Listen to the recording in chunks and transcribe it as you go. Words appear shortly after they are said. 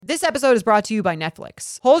This episode is brought to you by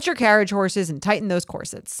Netflix. Hold your carriage horses and tighten those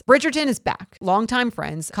corsets. Bridgerton is back. Longtime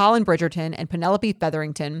friends Colin Bridgerton and Penelope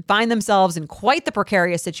Featherington find themselves in quite the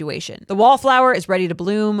precarious situation. The wallflower is ready to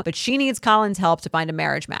bloom, but she needs Colin's help to find a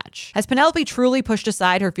marriage match. Has Penelope truly pushed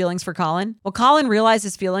aside her feelings for Colin? Will Colin realize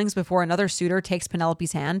his feelings before another suitor takes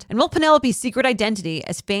Penelope's hand? And will Penelope's secret identity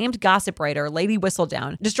as famed gossip writer Lady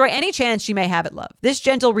Whistledown destroy any chance she may have at love? This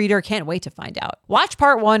gentle reader can't wait to find out. Watch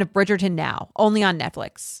part 1 of Bridgerton now, only on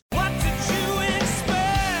Netflix. What did you expect?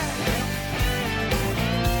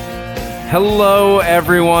 Hello,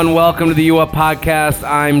 everyone. Welcome to the U Up Podcast.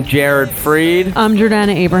 I'm Jared Freed. I'm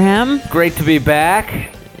Jordana Abraham. Great to be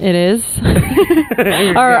back. It is.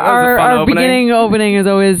 our beginning opening is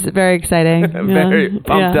always very exciting. Very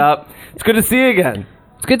pumped up. It's good to see you again.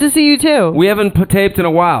 It's good to see you too. We haven't taped in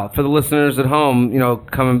a while. For the listeners at home,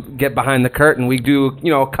 come and get behind the curtain. We do,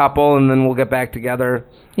 a couple, and then we'll get back together.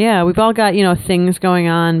 Yeah, we've all got, things going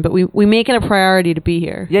on, but we make it a priority to be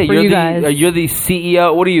here. Yeah, for you guys. You're the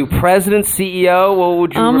CEO. What are you, president, CEO? What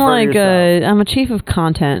would you refer to yourself? I'm a chief of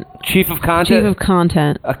content. Chief of content? Chief of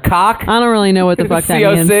content. A cock? I don't really know what the fuck that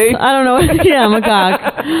means. COC? I don't know. Yeah, I'm a cock.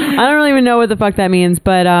 I don't really even know what the fuck that means,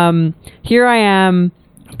 but here I am.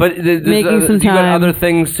 But making some time. You got other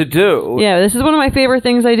things to do. Yeah, this is one of my favorite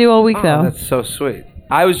things I do all week, though. That's so sweet.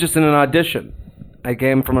 I was just in an audition. I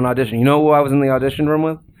came from an audition. You know who I was in the audition room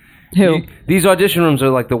with? Who? These audition rooms are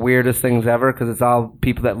like the weirdest things ever because it's all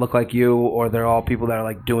people that look like you, or they're all people that are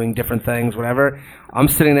like doing different things, whatever. I'm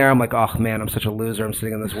sitting there. I'm like, oh man, I'm such a loser. I'm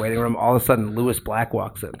sitting in this waiting room. All of a sudden, Lewis Black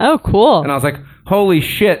walks in. Oh, cool. And I was like, holy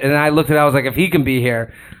shit. And then I looked at it. I was like, if he can be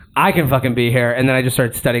here, I can fucking be here. And then I just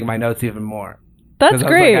started studying my notes even more. That's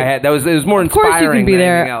great. It was more inspiring. Of course you can be than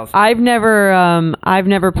there. anything else. I've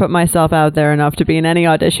never put myself out there enough to be in any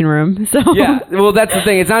audition room. So yeah, well, that's the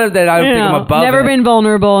thing. It's not that I don't think I'm above. Never it. been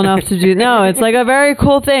vulnerable enough to do. No, it's like a very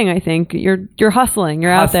cool thing. I think you're hustling.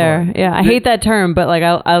 You're out there. Yeah, I hate that term, but like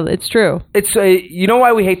it's true. It's you know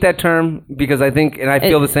why we hate that term? Because I think, and I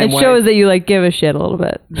feel the same way. It shows that you like give a shit a little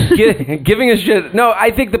bit. Giving a shit. No,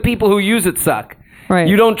 I think the people who use it suck. Right.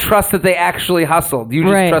 You don't trust that they actually hustled. You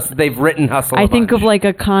just trust that they've written hustle. I think of like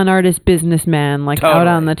a con artist businessman, like out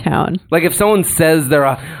on the town. Like if someone says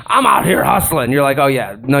I'm out here hustling, you're like, oh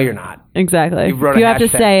yeah, no, you're not. Exactly. You have to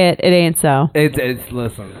say it. It ain't so. It's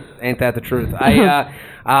listen, ain't that the truth?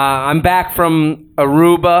 I'm back from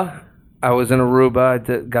Aruba. I was in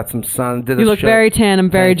Aruba. Got some sun. You look very tan. I'm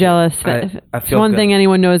very jealous. I feel one good. thing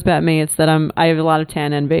anyone knows about me, it's that I have a lot of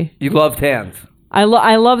tan envy. You love tans. I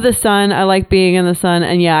love the sun. I like being in the sun,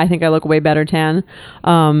 and yeah, I think I look way better tan.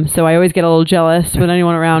 So I always get a little jealous when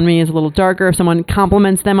anyone around me is a little darker. If someone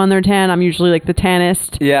compliments them on their tan, I'm usually like the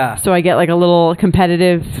tannest. Yeah. So I get like a little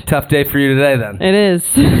competitive. It's a tough day for you today, then. It is.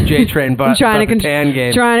 J-Train, but trying to tan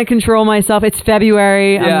game. Trying to control myself. It's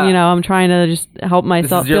February. Yeah. I'm trying to just help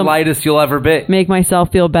myself. This is your lightest you'll ever be. Make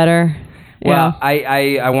myself feel better. Well,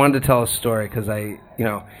 yeah. I wanted to tell a story because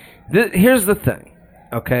here's the thing.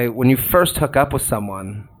 Okay, when you first hook up with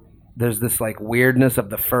someone, there's this like weirdness of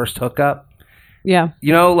the first hookup. Yeah.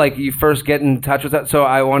 Like you first get in touch with that. So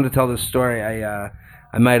I wanted to tell this story. I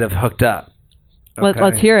might have hooked up. Okay?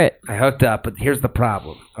 Let's hear it. I hooked up, but here's the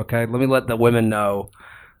problem. Okay, let me let the women know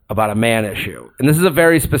about a man issue. And this is a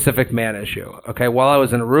very specific man issue. Okay, while I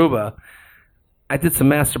was in Aruba, I did some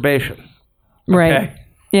masturbation. Right. Okay?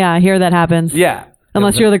 Yeah, I hear that happens. Yeah.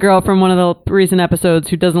 Unless you're the girl from one of the recent episodes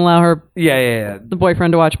who doesn't allow her the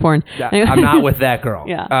boyfriend to watch porn. Yeah, I'm not with that girl.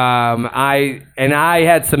 Yeah. I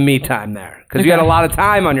had some me time there because you had a lot of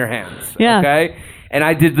time on your hands. Yeah. Okay. And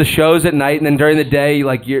I did the shows at night, and then during the day,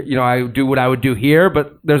 like I would do what I would do here,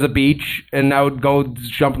 but there's a beach, and I would go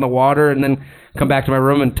jump in the water, and then come back to my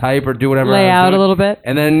room and type or do whatever. Lay out a little bit,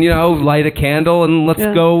 and then light a candle, and let's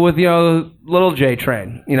go with little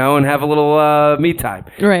J-Train, and have a little me time.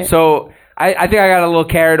 Right. So. I think I got a little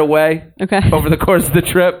carried away over the course of the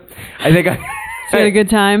trip. I think I had a good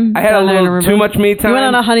time. I had a little too much me time. You went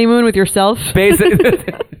on a honeymoon with yourself? Basically,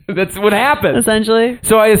 that's what happened. Essentially.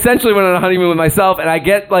 So I essentially went on a honeymoon with myself, and I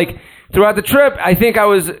get like throughout the trip, I think I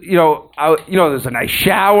was, there's a nice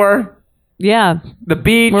shower. Yeah. The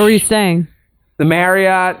beach. Where were you staying? The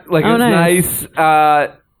Marriott. Like, it was nice.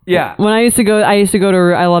 Yeah. When I used to go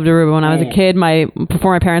to, I loved Aruba when I was a kid.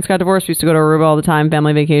 Before my parents got divorced, we used to go to Aruba all the time,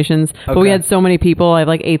 family vacations. But we had so many people. I have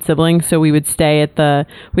like 8 siblings, so we'd stay at the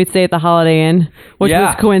Holiday Inn, which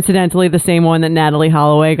was coincidentally the same one that Natalie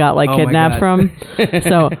Holloway got kidnapped from.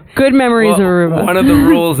 So good memories of Aruba. One of the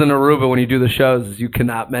rules in Aruba when you do the shows is you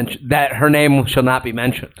cannot mention that her name shall not be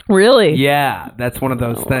mentioned. Really? Yeah, that's one of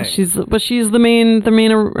those things. She's the main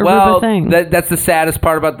Aruba thing. That's the saddest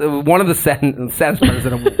part about one of the saddest part is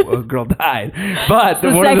that a girl died. But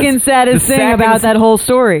The second saddest thing about that whole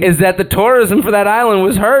story is that the tourism for that island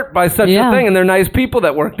was hurt by such a thing, and they're nice people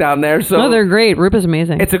that work down there. So no, they're great. Aruba's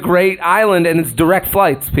amazing. It's a great island, and it's direct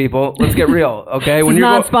flights. People, let's get real, okay? When you're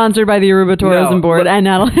not sponsored by the Aruba Tourism Board, and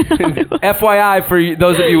FYI for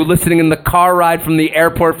those of you listening in the car ride from the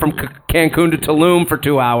airport from Cancun to Tulum for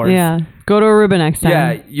 2 hours. Yeah, go to Aruba next time.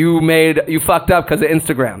 Yeah, you fucked up because of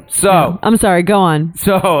Instagram. So I'm sorry. Go on.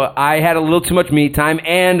 So I had a little too much me time,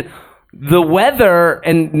 and the weather,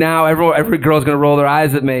 and now every girl's gonna roll their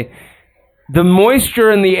eyes at me. The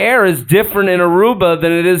moisture in the air is different in Aruba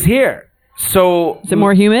than it is here. So is it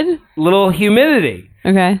more humid? Little humidity.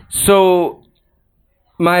 Okay. So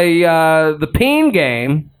my the peen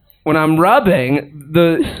game, when I'm rubbing,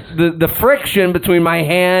 the friction between my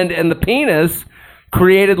hand and the penis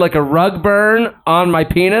created like a rug burn on my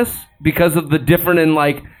penis because of the different in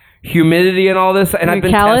like humidity and all this. And I've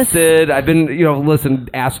been tested. I've been, listen,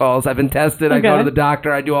 assholes, I've been tested. I go to the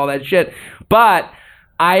doctor. I do all that shit. But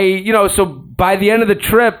so by the end of the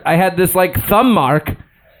trip, I had this like thumb mark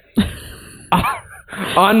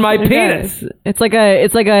on my penis. It's like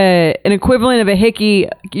an equivalent of a hickey.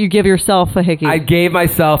 You give yourself a hickey. I gave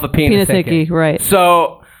myself a penis hickey. Right.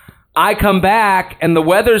 So I come back and the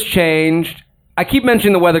weather's changed. I keep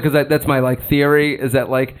mentioning the weather because that's my like theory. Is that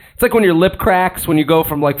like it's like when your lip cracks when you go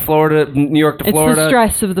from like New York to Florida. It's the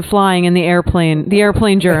stress of the flying in the airplane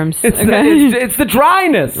germs. It's the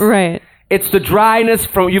dryness. Right. It's the dryness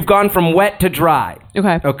you've gone from wet to dry.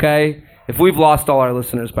 Okay. If we've lost all our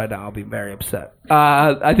listeners by now, I'll be very upset.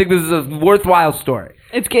 I think this is a worthwhile story.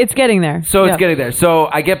 It's getting there. So it's getting there. So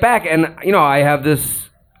I get back and I have this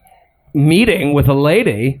meeting with a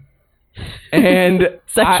lady. And a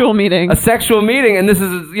sexual meeting, and this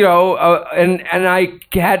is and I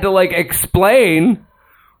had to like explain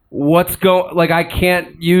what's going. Like I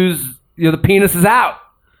can't use the penis is out.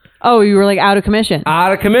 Oh, you were like out of commission.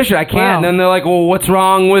 I can't. Wow. And then they're like, well, what's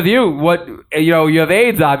wrong with you? What you have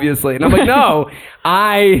AIDS, obviously. And I'm like, no,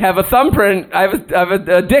 I have a thumbprint. I have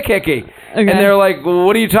a dick hickey. Okay. And they're like, well,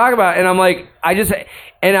 what are you talking about? And I'm like,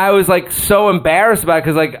 and I was like so embarrassed about it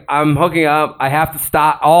because like I'm hooking up. I have to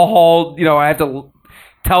stop. I'll hold. I have to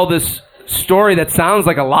tell this story that sounds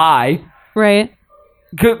like a lie. Right.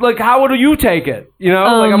 Like, how would you take it?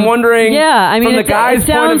 Like I'm wondering. Yeah, I mean, from the guy's it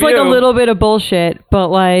sounds point of like view, a little bit of bullshit, but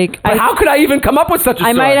like, how could I even come up with such a story?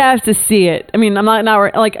 I might have to see it. I mean, I'm not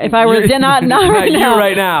like if I were not right now.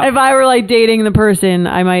 Right now. If I were like dating the person,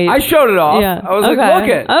 I might. I showed it off. Yeah. I was like, look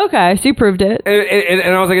it. Okay, so you proved it.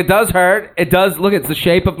 And I was like, it does hurt. It does. Look, it's the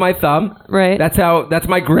shape of my thumb. Right. That's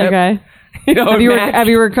my grip. Okay. Have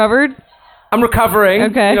you recovered? I'm recovering.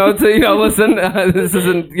 Okay. Listen, this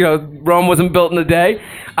isn't, Rome wasn't built in a day.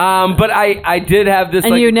 But I did have this.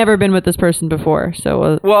 And you'd never been with this person before,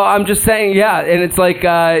 so. Well, I'm just saying, yeah. And it's like,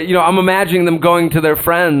 I'm imagining them going to their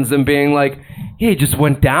friends and being like, yeah, he just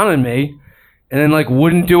went down on me and then like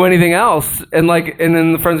wouldn't do anything else. And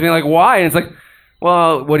then the friends being like, why? And it's like,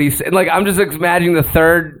 well, what do you say? Like, I'm just imagining the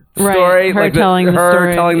third story. Her telling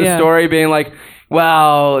the story being like,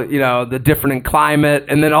 well, the different climate,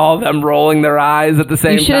 and then all of them rolling their eyes at the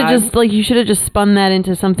same time. You should have just spun that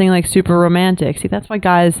into something like super romantic. See, that's why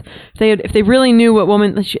guys, if they really knew what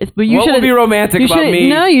woman, what would be romantic about me?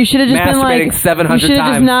 No, you should have just been like 700 times. You should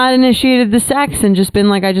have just not initiated the sex and just been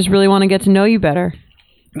like, I just really want to get to know you better.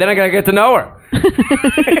 Then I gotta get to know her.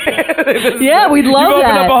 Yeah, we'd love You've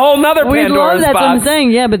that. opened up a whole nother Pandora's box. We'd love that. That's what I'm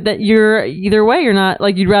saying. Yeah, but you're either way. You're not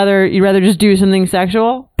like you'd rather just do something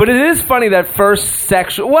sexual. But it is funny that first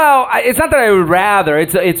sexual. Well, it's not that I would rather.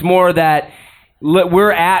 It's more that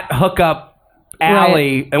we're at hookup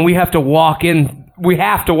alley and we have to walk in. We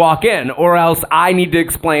have to walk in, or else I need to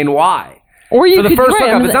explain why. Or you for the could, first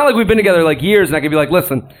hookup. It's not like we've been together like years, and I could be like,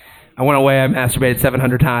 listen, I went away. I masturbated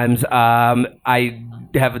 700 times. I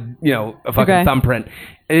have a fucking thumbprint,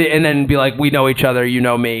 and then be like, we know each other, you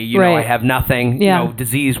know me, I have nothing,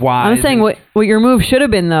 disease wise. I'm saying what your move should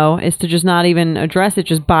have been though is to just not even address it,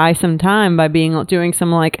 just buy some time by doing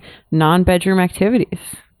some like non-bedroom activities.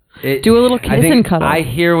 Do a little kiss and cuddle. I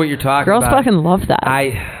hear what you're talking Girls about. Girls fucking love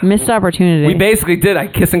that. Missed opportunity. We basically did. I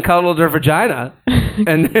kiss and cuddled her vagina,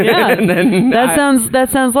 and then that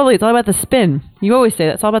sounds lovely. It's all about the spin. You always say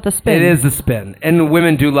that. It's all about the spin. It is the spin, and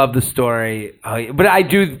women do love the story. But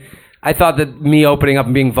I thought that me opening up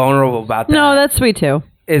and being vulnerable about that. No, that's sweet too.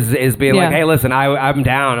 Is being like, hey, listen, I'm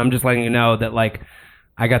down. I'm just letting you know that like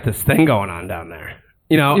I got this thing going on down there.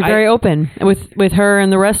 You're very open with her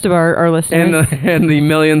and the rest of our listeners. And the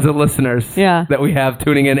millions of listeners that we have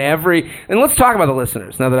tuning in and let's talk about the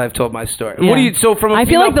listeners now that I've told my story. Yeah. I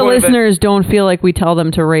feel like the listeners don't feel like we tell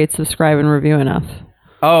them to rate, subscribe, and review enough.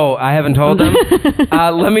 Oh, I haven't told them?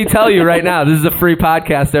 Let me tell you right now, this is a free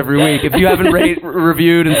podcast every week. If you haven't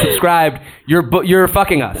reviewed and subscribed, you're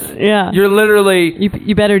fucking us. Yeah. You're literally...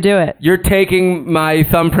 You better do it. You're taking my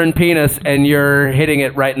thumbprint penis and you're hitting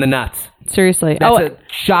it right in the nuts. Seriously. That's a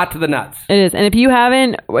shot to the nuts. It is. And if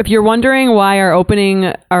you're wondering why our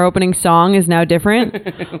opening song is now different,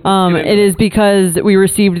 it is because we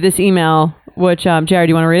received this email. Which, Jared, do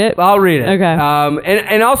you want to read it? I'll read it. Okay.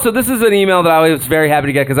 And also, this is an email that I was very happy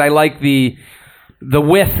to get because I like the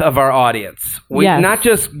width of our audience. Yes. Not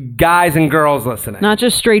just guys and girls listening. Not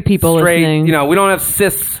just straight people listening. You know, we don't have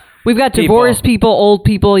cis. We've got divorced people, old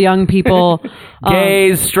people, young people.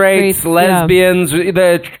 Gays, straights, lesbians,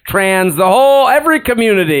 the trans, every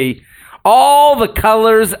community. All the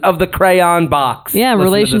colors of the crayon box. Yeah,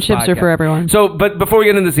 relationships are for everyone. So, but before we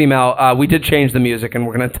get into this email, we did change the music, and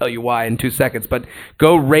we're going to tell you why in 2 seconds. But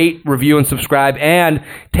go rate, review, and subscribe, and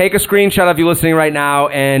take a screenshot of you listening right now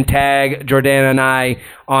and tag Jordana and I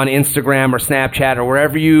on Instagram or Snapchat or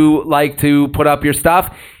wherever you like to put up your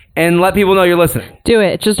stuff. And let people know you're listening. Do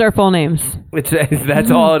it. Just our full names.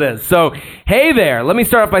 That's all it is. So, hey there. Let me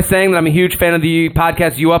start off by saying that I'm a huge fan of the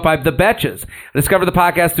podcast You Up, The Betches. I discovered the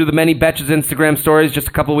podcast through the many Betches Instagram stories just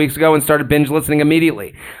a couple of weeks ago and started binge listening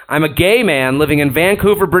immediately. I'm a gay man living in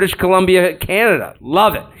Vancouver, British Columbia, Canada.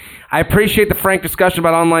 Love it. I appreciate the frank discussion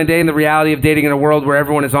about online dating, the reality of dating in a world where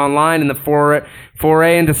everyone is online, and the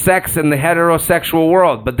foray into sex in the heterosexual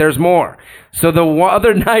world. But there's more. So the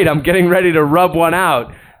other night, I'm getting ready to rub one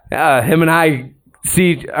out. Him and I are on the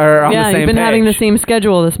same page. Yeah, you've been having the same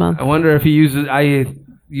schedule this month. I wonder if he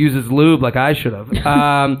uses lube like I should have.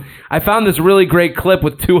 I found this really great clip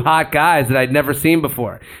with two hot guys that I'd never seen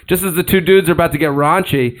before. Just as the two dudes are about to get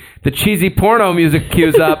raunchy, the cheesy porno music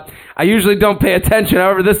cues up. I usually don't pay attention.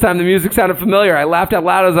 However, this time the music sounded familiar. I laughed out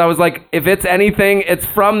loud as I was like, if it's anything, it's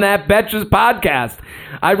from that Betches podcast.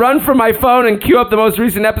 I run from my phone and cue up the most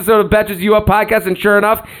recent episode of Betches You Up podcast, and sure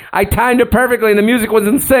enough, I timed it perfectly and the music was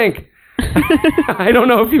in sync. I don't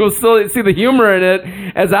know if you will still see the humor in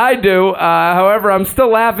it as I do. However, I'm still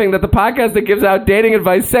laughing that the podcast that gives out dating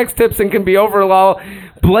advice, sex tips, and can be overall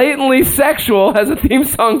blatantly sexual has a theme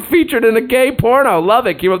song featured in a gay porno. Love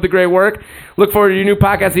it. Keep up the great work. Look forward to your new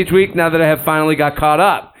podcast each week now that I have finally got caught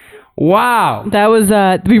up. Wow. That was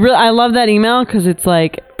I love that email because it's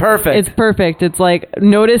like perfect. It's perfect. It's like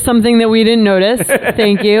notice something that we didn't notice.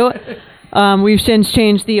 Thank you. We've since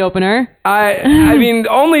changed the opener. I mean,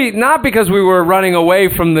 only not because we were running away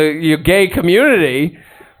from the gay community,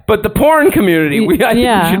 but the porn community. We are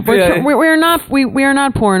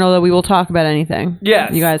not porn, although we will talk about anything.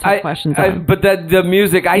 Yes, you guys have questions on. But the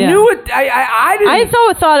music, I knew it. I didn't.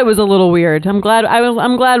 I thought it was a little weird. I'm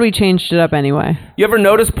glad we changed it up anyway. You ever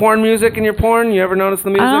notice porn music in your porn? You ever notice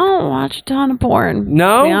the music? I don't watch a ton of porn.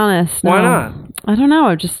 No, to be honest. Why no. not? I don't know.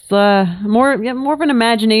 I'm just more of an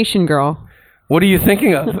imagination girl. What are you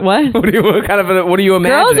thinking of? What? What are you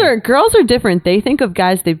imagining? Girls are different. They think of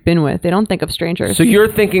guys they've been with. They don't think of strangers. So you're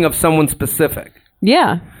thinking of someone specific.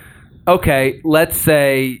 Yeah. Okay, let's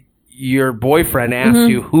say your boyfriend asks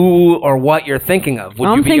you who or what you're thinking of. Would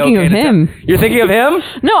I'm you be thinking okay of him. You're thinking of him?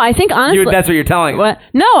 No, I think honestly that's what you're telling me.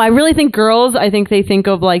 No, I really think girls. I think they think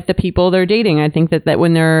of like the people they're dating. I think that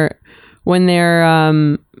when they're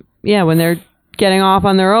getting off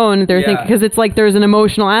on their own, they're thinking, because it's like there's an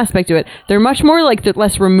emotional aspect to it. They're much more like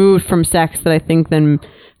less removed from sex that I think than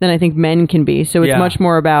I think men can be. So it's much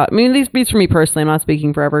more about, I mean, at least for me personally, I'm not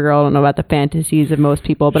speaking for every girl. I don't know about the fantasies of most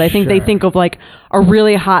people, but I think they think of like a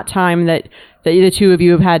really hot time that the two of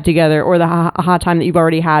you have had together, or the hot time that you've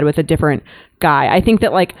already had with a different guy. I think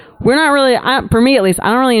that like we're not really, for me at least, I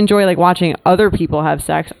don't really enjoy like watching other people have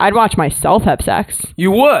sex. I'd watch myself have sex. You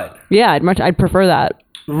would? Yeah, I'd prefer that.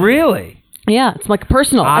 Really? Yeah, it's like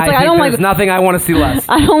personal. It's like, I don't there's nothing I want to see less.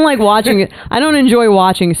 I don't like watching it. I don't enjoy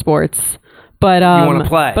watching sports, but you want to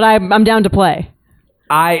play. But I'm down to play.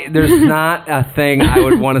 There's not a thing I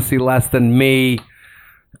would want to see less than me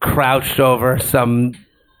crouched over some,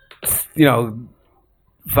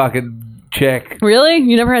 fucking chick. Really?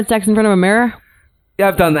 You never had sex in front of a mirror? Yeah,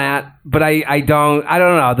 I've done that, but I don't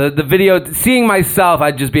know. The video, seeing myself,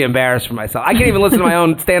 I'd just be embarrassed for myself. I can't even listen to my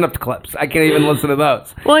own stand-up clips. I can't even listen to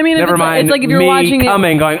those. Well, I mean, never mind. It's like if you're me watching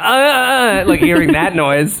coming, going, like hearing that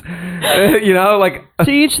noise, like. To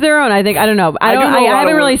each their own. I think, I don't know. I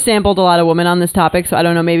haven't really sampled a lot of women on this topic, so I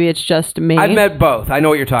don't know. Maybe it's just me. I've met both. I know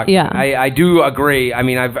what you're talking about. I do agree. I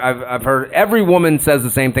mean, I've heard every woman says the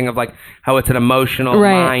same thing of like how it's an emotional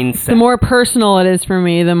mindset. The more personal it is for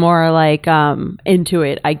me, the more like into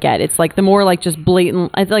it I get. It's like the more like just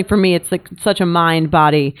blatant. I feel like for me, it's like such a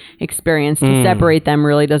mind-body experience. To separate them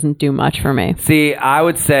really doesn't do much for me. See, I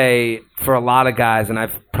would say for a lot of guys, and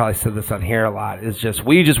I've probably said this on here a lot, is just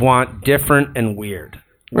we just want different and weird.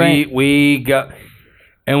 Right. We go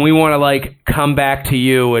and we want to like come back to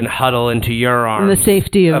you and huddle into your arms. In the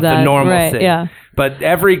safety of that. The normalcy. Right, yeah. But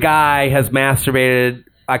every guy has masturbated.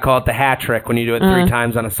 I call it the hat trick when you do it 3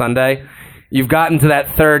 times on a Sunday. You've gotten to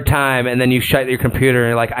that third time, and then you shut your computer and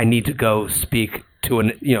you're like, I need to go speak to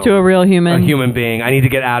a real human. A human being. I need to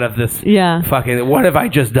get out of this fucking, what have I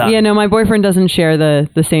just done? Yeah, no, my boyfriend doesn't share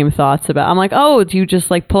the same thoughts about, I'm like, oh, do you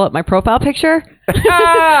just like pull up my profile picture?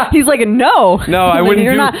 He's like, no. No, I wouldn't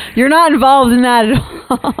You're not involved in that at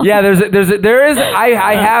all. Yeah,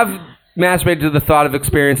 I have masturbated to the thought of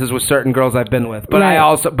experiences with certain girls I've been with, but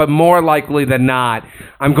Right. but more likely than not,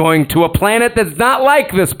 I'm going to a planet that's not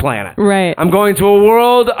like this planet. Right. I'm going to a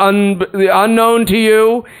world unknown to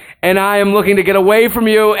you, and I am looking to get away from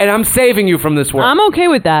you, and I'm saving you from this world. I'm okay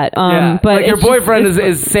with that. But like your it's boyfriend just-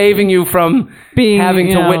 is saving you from having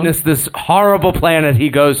to you know, witness this horrible planet he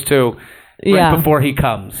goes to right before he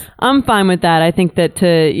comes. I'm fine with that. I think that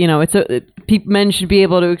men should be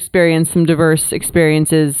able to experience some diverse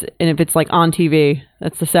experiences, and if it's like on TV,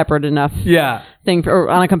 that's a separate enough thing. Or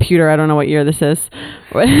on a computer, I don't know what year this is.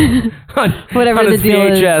 Whatever on the his deal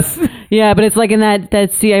VHS. is. Yeah, but it's like in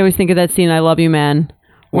that scene. I always think of that scene, I Love You, Man.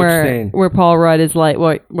 Where Paul Rudd is like,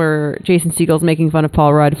 where Jason Segel's making fun of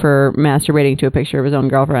Paul Rudd for masturbating to a picture of his own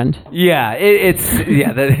girlfriend. Yeah,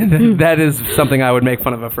 that is something I would make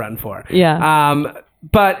fun of a friend for. Yeah.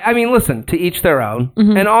 But I mean, listen, to each their own.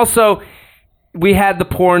 Mm-hmm. And also, we had the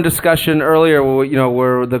porn discussion earlier,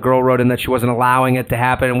 where the girl wrote in that she wasn't allowing it to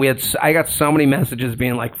happen, and I got so many messages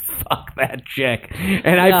being like, "Fuck that chick,"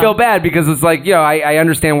 and I feel bad because it's like, I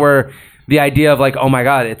understand where the idea of like, oh my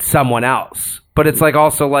god, it's someone else. But it's like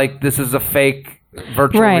also like this is a fake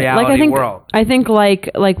virtual reality world. I think like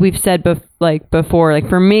we've said before, like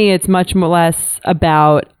for me, it's much more less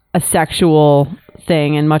about a sexual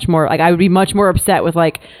thing and much more like I would be much more upset with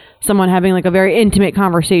like someone having like a very intimate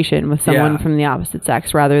conversation with someone from the opposite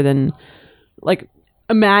sex rather than like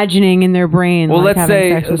imagining in their brain. Well, like,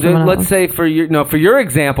 let's say for your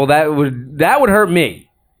example, that would hurt me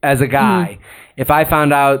as a guy. Mm-hmm. If I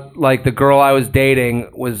found out, like, the girl I was dating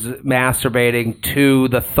was masturbating to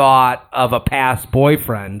the thought of a past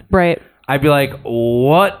boyfriend, right? I'd be like,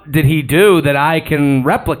 what did he do that I can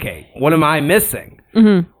replicate? What am I missing?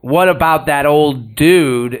 Mm-hmm. What about that old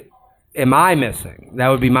dude am I missing? That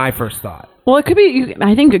would be my first thought. Well, it could be.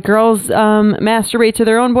 I think girls masturbate to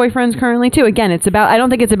their own boyfriends currently, too. Again, I don't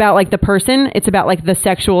think it's about, like, the person. It's about, like, the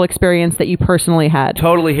sexual experience that you personally had.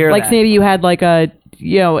 Totally hear like, that. Like, maybe you had, like,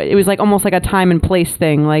 it was, like, almost like a time and place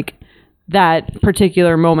thing, like, that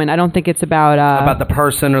particular moment. I don't think it's about the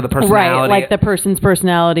person or the personality. Right, like the person's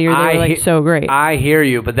personality, or they were, like, so great. I hear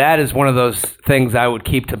you, but that is one of those things I would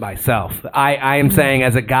keep to myself. I am saying,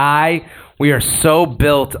 as a guy, we are so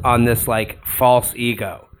built on this, like, false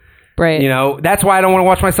ego. Right. That's why I don't want to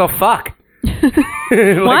watch myself fuck.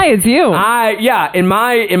 Why? It's you. In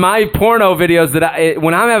my porno videos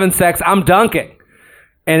when I'm having sex, I'm dunking.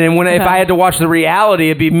 And then if I had to watch the reality,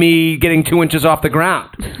 it'd be me getting 2 inches off the ground.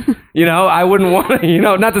 I wouldn't want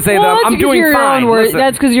to, not to say that I'm doing fine. Listen,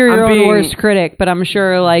 that's because you're your own worst critic, but I'm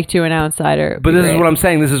sure, like, to an outsider. But this is what I'm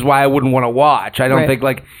saying. This is why I wouldn't want to watch. I don't think,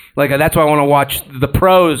 like that's why I want to watch the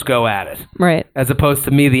pros go at it. Right. As opposed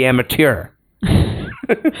to me, the amateur.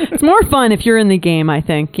 It's more fun if you're in the game, I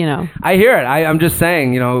think, I hear it. I'm just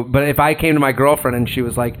saying, but if I came to my girlfriend and she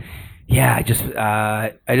was like, yeah, I just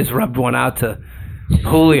rubbed one out to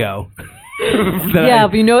Julio. Yeah,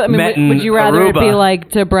 but would you rather it be like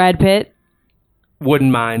to Brad Pitt?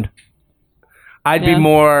 Wouldn't mind. I'd be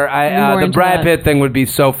more the Brad Pitt thing would be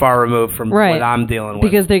so far removed from what I'm dealing with.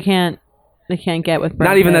 Because they can't get with Brad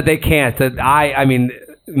Not even Pitt. that they can't.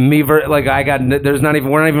 We're not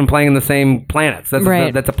even playing in the same planets.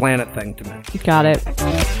 That's a planet thing to me. Got it.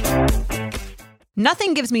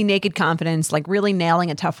 Nothing gives me naked confidence like really nailing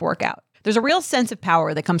a tough workout. There's a real sense of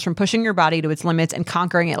power that comes from pushing your body to its limits and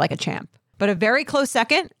conquering it like a champ. But a very close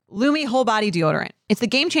second, Lumi Whole Body Deodorant. It's the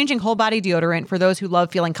game-changing whole body deodorant for those who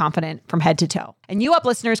love feeling confident from head to toe. And You Up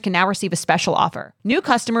listeners can now receive a special offer. New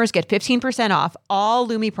customers get 15% off all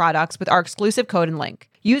Lumi products with our exclusive code and link.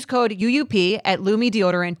 Use code UUP at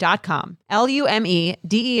LumiDeodorant.com.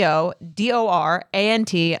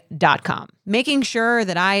 LumeDeodorant.com. Making sure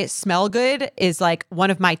that I smell good is like one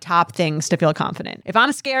of my top things to feel confident. If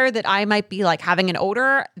I'm scared that I might be like having an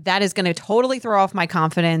odor, that is going to totally throw off my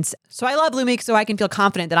confidence. So I love Lumi so I can feel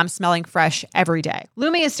confident that I'm smelling fresh every day.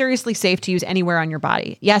 Lumi is seriously safe to use anywhere on your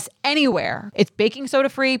body. Yes, anywhere. It's baking soda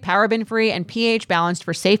free, paraben free, and pH balanced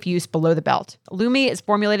for safe use below the belt. Lumi is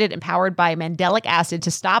formulated and powered by mandelic acid to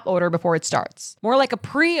stop odor before it starts. More like a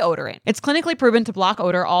pre-odorant. It's clinically proven to block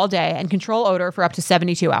odor all day and control odor for up to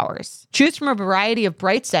 72 hours. Choose from a variety of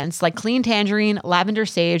bright scents like clean tangerine, lavender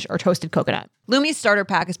sage, or toasted coconut. Lumi's starter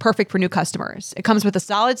pack is perfect for new customers. It comes with a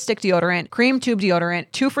solid stick deodorant, cream tube deodorant,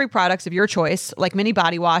 2 free products of your choice, like mini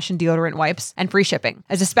body wash and deodorant wipes, and free shipping.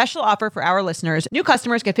 As a special offer for our listeners, new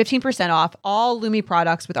customers get 15% off all Lumi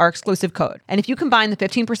products with our exclusive code. And if you combine the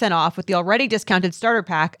 15% off with the already discounted starter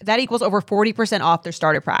pack, that equals over 40% off their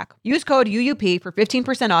starter pack. Use code UUP for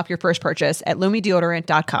 15% off your first purchase at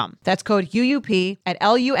lumideodorant.com. That's code UUP at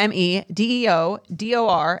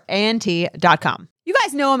LUMEDEODORANT.com. You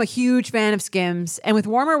guys know I'm a huge fan of Skims, and with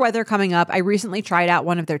warmer weather coming up, I recently tried out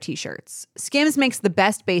one of their t-shirts. Skims makes the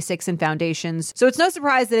best basics and foundations, so it's no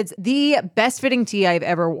surprise that it's the best fitting tee I've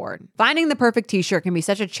ever worn. Finding the perfect t-shirt can be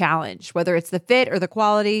such a challenge, whether it's the fit or the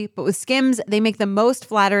quality, but with Skims, they make the most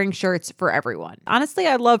flattering shirts for everyone. Honestly,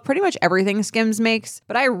 I love pretty much everything Skims makes,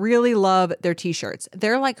 but I really love their t-shirts.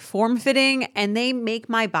 They're like form-fitting, and they make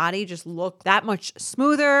my body just look that much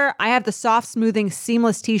smoother. I have the soft, smoothing,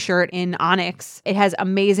 seamless t-shirt in Onyx. It has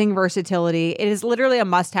amazing versatility. It is literally a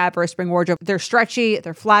must-have for a spring wardrobe. They're stretchy,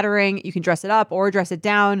 they're flattering, you can dress it up or dress it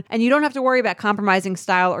down, and you don't have to worry about compromising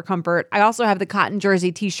style or comfort. I also have the cotton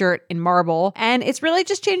jersey t-shirt in marble, and it's really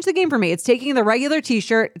just changed the game for me. It's taking the regular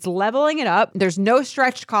t-shirt, it's leveling it up, there's no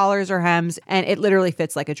stretched collars or hems, and it literally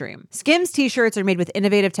fits like a dream. Skims t-shirts are made with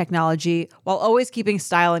innovative technology while always keeping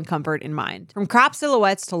style and comfort in mind. From crop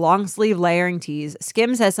silhouettes to long sleeve layering tees,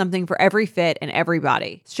 Skims has something for every fit and every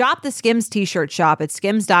body. Shop the Skims t-shirt shop at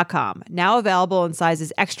skims.com, now available in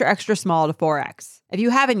sizes extra small to 4X. If you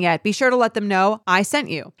haven't yet, be sure to let them know I sent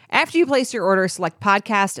you. After you place your order, select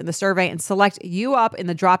podcast in the survey and select You Up in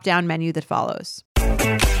the drop-down menu that follows. All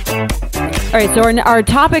right, so our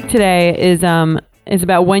topic today is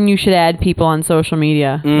about when you should add people on social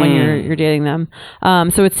media when you're dating them.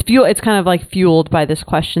 So it's kind of like fueled by this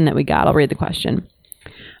question that we got. I'll read the question.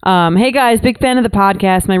 Hey guys, big fan of the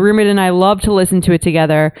podcast. My roommate and I love to listen to it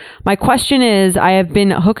together. My question is, I have been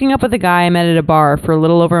hooking up with a guy I met at a bar for a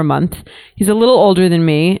little over a month. He's a little older than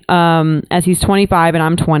me, as he's 25 and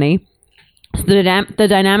I'm 20. So the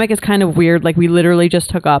dynamic is kind of weird. Like, we literally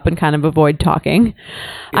just hook up and kind of avoid talking.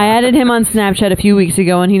 I added him on Snapchat a few weeks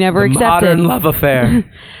ago and he never accepted. Modern love affair.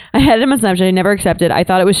 I added him on Snapchat. He never accepted. I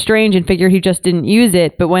thought it was strange and figured he just didn't use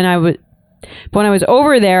it. But when I was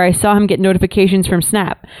over there, I saw him get notifications from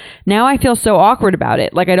Snap. Now I feel so awkward about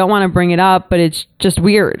it. Like, I don't want to bring it up, but it's just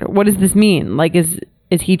weird. What does this mean? Like, is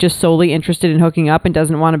he just solely interested in hooking up and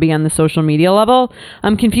doesn't want to be on the social media level?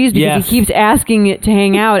 I'm confused because he keeps asking it to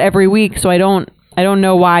hang out every week, so I don't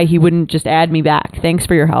know why he wouldn't just add me back. Thanks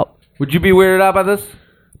for your help. Would you be weirded out by this?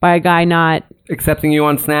 By a guy not accepting you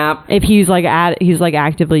on Snap? If he's like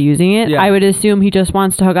actively using it, I would assume he just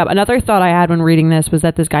wants to hook up. Another thought I had when reading this was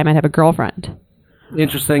that this guy might have a girlfriend.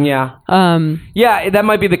 Interesting, yeah. Yeah, that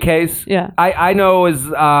might be the case. Yeah. I know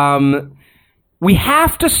we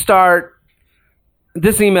have to start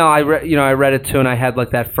this email. I read it too, and I had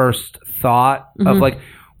like that first thought of like,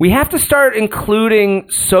 we have to start including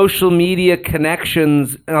social media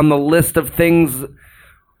connections on the list of things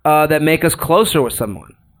that make us closer with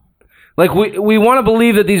someone. Like, we want to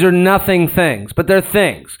believe that these are nothing things, but they're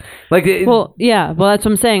things. Like, that's what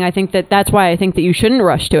I'm saying. I think that's why I think that you shouldn't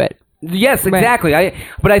rush to it. Yes, exactly. Right.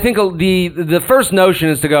 But I think the first notion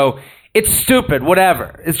is to go, it's stupid,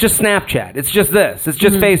 whatever. It's just Snapchat. It's just this. It's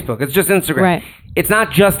just Facebook. It's just Instagram. Right. It's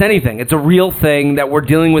not just anything. It's a real thing that we're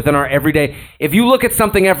dealing with in our everyday. If you look at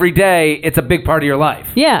something every day, it's a big part of your life.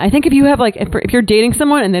 Yeah, I think if you have if you're dating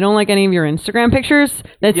someone and they don't like any of your Instagram pictures,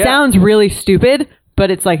 that sounds really stupid. But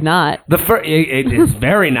it's like not. It is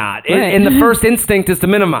very not. Right. And the first instinct is to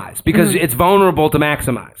minimize because it's vulnerable to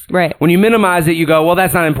maximize. Right. When you minimize it, you go, well,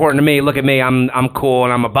 that's not important to me. Look at me. I'm cool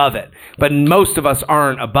and I'm above it. But most of us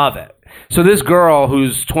aren't above it. So this girl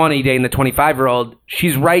who's 20 dating the 25-year-old,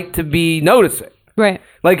 she's right to be noticing. Right.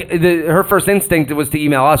 Like, her first instinct was to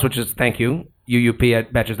email us, which is thank you,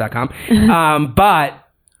 uup@betches.com. But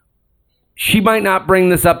she might not bring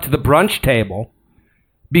this up to the brunch table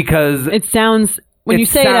because it sounds... When you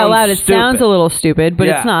say it out loud, it sounds a little stupid, but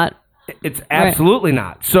it's not. It's absolutely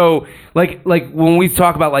not. So, like when we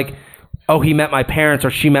talk about like, oh, he met my parents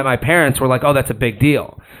or she met my parents, we're like, oh, that's a big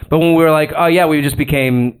deal. But when we were like, oh yeah, we just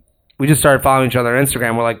became We just started following each other on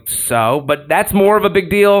Instagram. We're like, so? But that's more of a big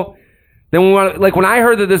deal than we want. Like, when I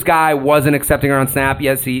heard that this guy wasn't accepting her on Snap,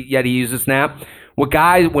 yet he uses Snap.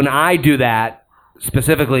 When I do that,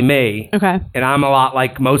 specifically me, Okay. and I'm a lot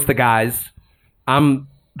like most of the guys, I'm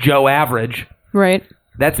Joe Average. Right.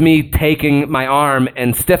 That's me taking my arm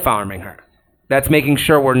and stiff arming her. That's making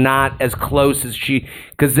sure we're not as close as she,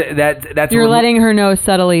 because that's You're letting her know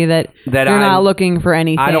subtly that you're not looking for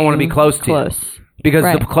anything. I don't want to be close to you. Because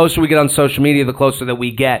the closer we get on social media, the closer that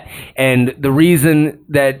we get. And the reason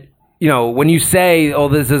that, when you say, oh,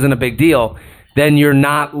 this isn't a big deal, then you're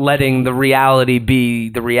not letting the reality be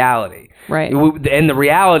the reality. Right. And the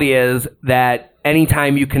reality is that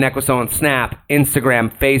anytime you connect with someone on Snap,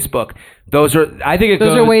 Instagram, Facebook, those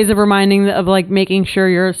are ways of reminding of like making sure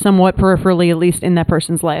you're somewhat peripherally at least in that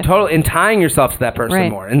person's life. Totally, and tying yourself to that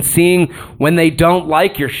person more, and seeing when they don't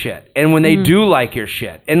like your shit and when they do like your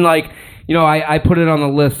shit. And like, I put it on the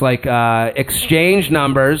list, like exchange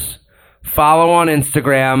numbers, follow on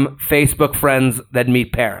Instagram, Facebook friends that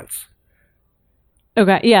meet parents.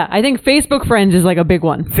 Okay, yeah, I think Facebook friends is like a big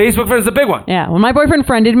one. Facebook friends is a big one. Yeah, when my boyfriend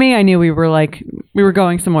friended me, I knew we were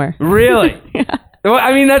going somewhere. Really? Yeah. Well,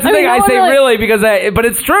 I mean, that's the thing. I say really because, but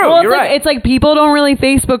it's true. Well, You're right. It's like people don't really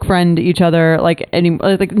Facebook friend each other like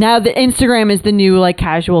now. The Instagram is the new like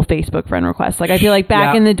casual Facebook friend request. Like I feel like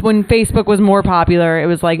back in when Facebook was more popular, it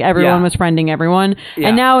was like everyone was friending everyone,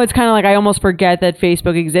 and now it's kind of like I almost forget that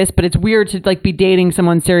Facebook exists. But it's weird to like be dating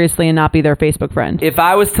someone seriously and not be their Facebook friend. If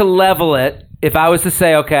I was to level it, if I was to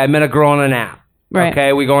say, okay, I met a girl on an app. Right.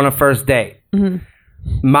 Okay, we go on a first date. Mm-hmm.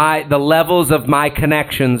 The levels of my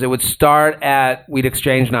connections, it would start at we'd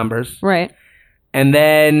exchange numbers, right, and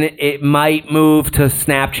then it might move to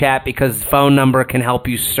Snapchat because phone number can help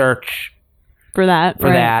you search for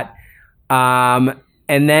that, and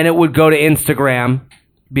then it would go to Instagram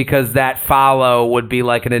because that follow would be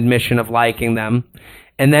like an admission of liking them,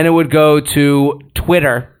 and then it would go to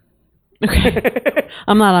Twitter. Okay.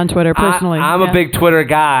 I'm not on Twitter personally. I'm a big Twitter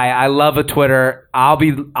guy. I love a Twitter. I'll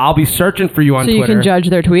be searching for you on Twitter. So you can judge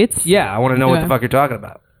their tweets? Yeah, I want to know what the fuck you're talking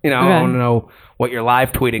about. I want to know what you're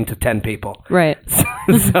live tweeting to 10 people. Right.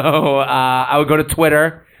 So I would go to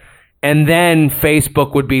Twitter, and then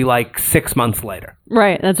Facebook would be like 6 months later.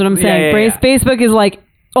 Right. That's what I'm saying. Yeah. Facebook is like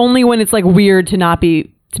only when it's like weird to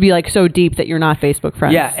be like so deep that you're not Facebook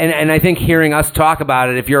friends. Yeah, and I think hearing us talk about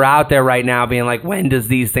it, if you're out there right now being like, when does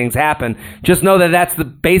these things happen? Just know that that's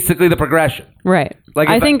basically the progression. Right. Like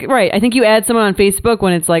I think you add someone on Facebook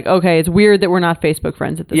when it's like, okay, it's weird that we're not Facebook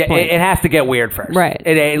friends at this point. Yeah, it has to get weird first. Right.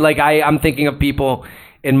 I'm thinking of people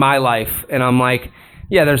in my life, and I'm like,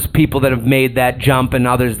 yeah, there's people that have made that jump and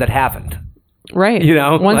others that haven't. Right.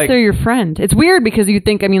 Once they're your friend. It's weird because you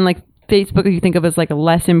think, Facebook you think of as like a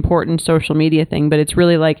less important social media thing, but it's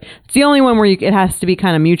really like it's the only one where it has to be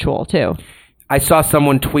kind of mutual too. I saw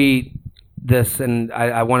someone tweet this, and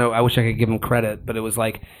I wish I could give him credit, but it was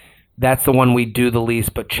like, that's the one we do the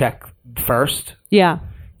least, but check first. Yeah.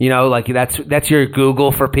 Like that's your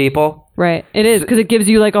Google for people. Right. It is, because it gives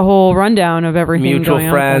you like a whole rundown of everything. Mutual going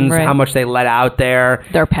friends, on right. How much they let out there.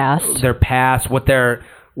 Their past,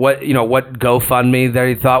 what GoFundMe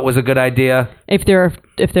they thought was a good idea. If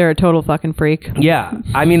they're a total fucking freak. Yeah.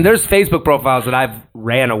 There's Facebook profiles that I've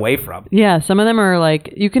ran away from. Yeah. Some of them are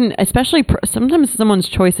like, you can, especially sometimes someone's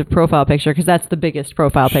choice of profile picture, because that's the biggest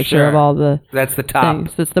profile picture of all the That's the top.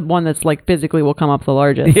 Things. That's the one that's like physically will come up the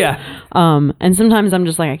largest. Yeah. And sometimes I'm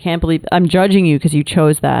just like, I can't believe I'm judging you because you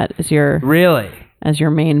chose that as your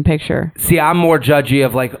main picture. See, I'm more judgy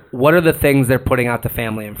of like, what are the things they're putting out to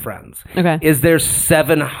family and friends? Okay. Is there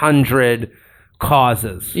 700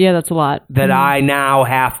 causes? Yeah, that's a lot. That I now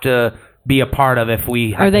have to be a part of if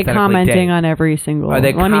we are they commenting on every single? Are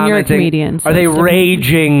they commenting? You're a comedian. So are they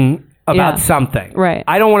raging about something? Right.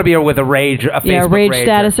 I don't want to be with a Facebook rage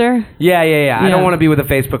statuser. Yeah. I don't want to be with a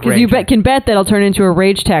Facebook rage. Because you can bet that'll turn into a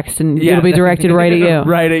rage text and it'll be directed right at you.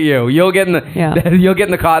 Right at you. You'll get in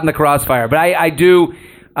the caught in the crossfire. But I do.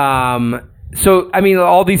 So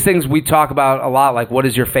all these things we talk about a lot, like what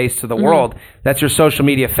is your face to the world? That's your social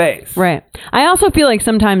media face. Right. I also feel like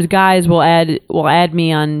sometimes guys will add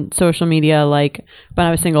me on social media, like when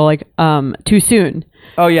I was single, like too soon.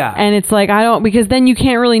 Oh yeah. And it's like because then you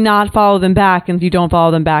can't really not follow them back, and if you don't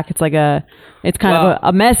follow them back, it's like it's kind of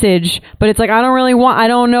a message, but it's like I don't really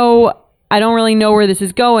know where this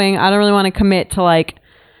is going. I don't really want to commit to like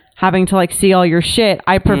having to like see all your shit.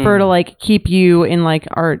 I prefer to like keep you in like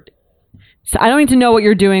our. So I don't need to know what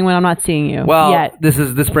you're doing when I'm not seeing you. Well, yet.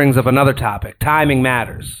 This brings up another topic. Timing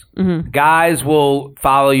matters. Mm-hmm. Guys will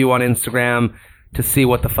follow you on Instagram to see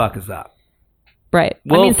what the fuck is up. Right.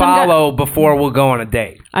 We'll follow before we'll go on a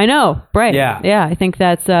date. I know. Right. Yeah. Yeah. I think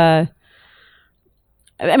that's, I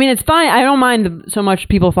mean, it's fine. I don't mind so much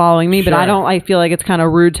people following me, but Sure. I feel like it's kind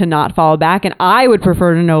of rude to not follow back. And I would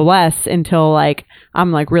prefer to know less until like,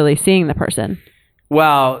 I'm like really seeing the person.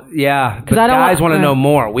 Well, yeah. But I don't guys want to right. know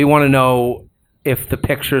more. We want to know if the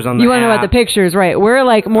pictures on the You want to know about the app- pictures, right? We're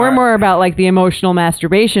like more and more about like the emotional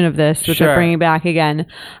masturbation of this, which Sure. they're bringing back again.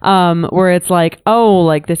 Where it's like, oh,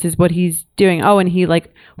 like this is what he's doing. Oh, and he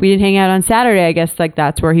like we didn't hang out on Saturday. I guess like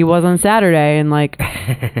that's where he was on Saturday, and like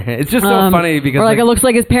It's just so funny because or like it looks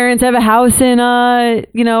like his parents have a house in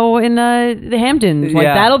the Hamptons. Like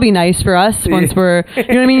Yeah. that'll be nice for us once we're you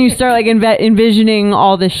know what I mean. You start like envisioning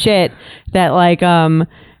all the shit that like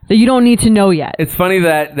that you don't need to know yet. It's funny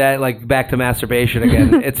that like back to masturbation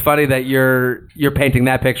again. It's funny that you're painting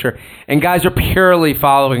that picture, and guys are purely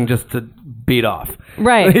following just to beat off.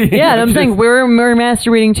 Right. Yeah, and I'm saying we're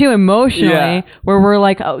masturbating too emotionally, Yeah. where we're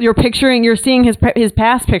like, oh, you're seeing his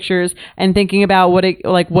past pictures and thinking about what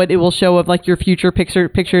it will show of like your future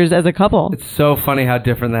pictures as a couple. It's so funny how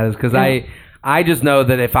different that is because I just know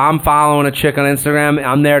that if I'm following a chick on Instagram,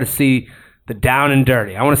 I'm there to see the down and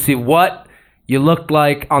dirty. I want to see what you looked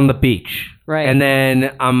like on the beach. Right. And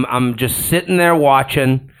then I'm just sitting there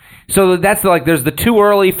watching. So that's like there's the too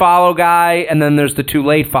early follow guy and then there's the too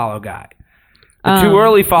late follow guy. The too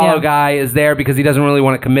early follow guy is there because he doesn't really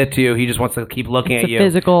want to commit to you. He just wants to keep looking at you. It's a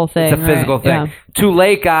physical thing. It's a physical right? thing. Yeah. Too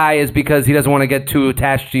late guy is because he doesn't want to get too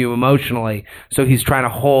attached to you emotionally. So he's trying to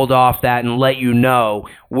hold off that and let you know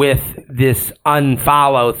with this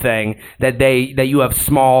unfollow thing that you have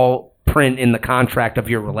small print in the contract of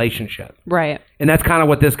your relationship. Right. And that's kind of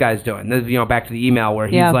what this guy's doing. Back to the email where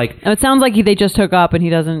he's like, and it sounds like they just hook up and he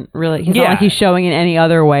doesn't really, he's Yeah. not like he's showing in any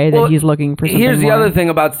other way that Well, he's looking for something here's the more. other thing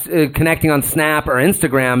about connecting on Snap or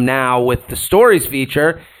Instagram now with the stories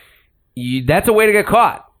feature. That's a way to get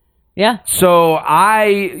caught. Yeah. So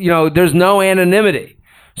there's no anonymity.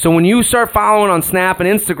 So when you start following on Snap and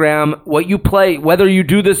Instagram, what you play, whether you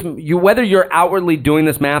do this, whether you're outwardly doing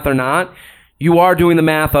this math or not, you are doing the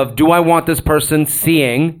math of, do I want this person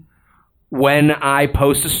seeing when I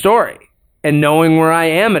post a story and knowing where I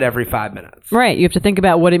am at every 5 minutes? Right. You have to think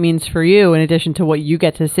about what it means for you in addition to what you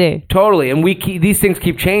get to see. Totally. And these things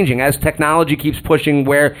keep changing as technology keeps pushing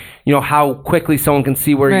where, how quickly someone can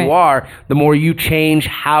see where Right. you are, the more you change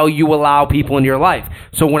how you allow people into your life.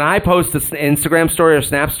 So when I post an Instagram story or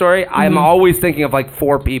Snap story, I'm always thinking of like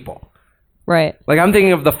 4 people. Right. Like I'm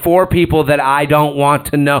thinking of the 4 people that I don't want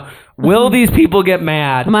to know. Will these people get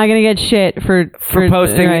mad Am I going to get shit for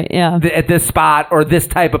posting right, yeah. at this spot or this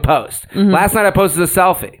type of post? Last night I posted a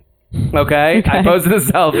selfie. Okay? I posted a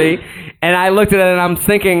selfie and I looked at it and I'm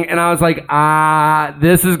thinking and I was like,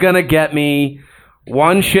 this is going to get me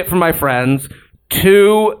 1, shit from my friends.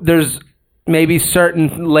 2, there's maybe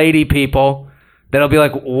certain lady people that'll be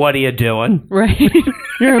like, what are you doing? Right.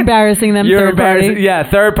 You're embarrassing them. You're third embarrassing. party. Yeah,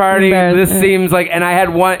 third party. This Embarrass- seems like, and I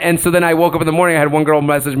had one, and so then I woke up in the morning, I had one girl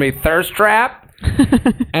message me, thirst trap.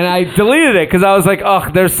 And I deleted it because I was like,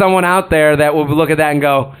 oh, there's someone out there that will look at that and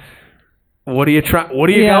go, what are you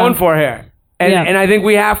Yeah. going for here? And Yeah. and I think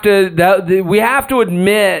we have to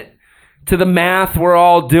admit to the math we're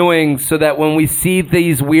all doing so that when we see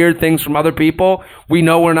these weird things from other people, we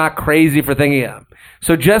know we're not crazy for thinking of them.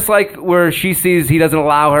 So just like where she sees he doesn't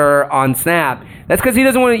allow her on Snap, that's because he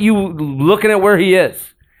doesn't want you looking at where he is.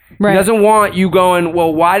 Right. He doesn't want you going,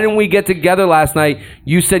 well, why didn't we get together last night?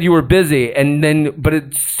 You said you were busy, but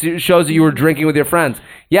it shows that you were drinking with your friends.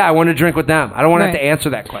 Yeah, I want to drink with them. I don't want to have to answer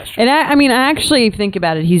that question. And I actually think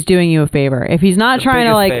about it. He's doing you a favor. If he's not trying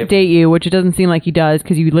to biggest like favor. date you, which it doesn't seem like he does,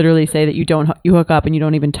 because you literally say that you hook up and you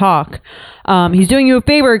don't even talk. He's doing you a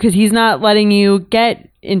favor because he's not letting you get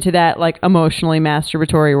into that like emotionally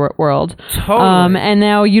masturbatory world. Totally. And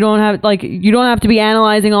now you don't have to be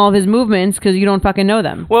analyzing all of his movements because you don't fucking know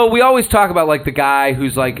them. Well, we always talk about like the guy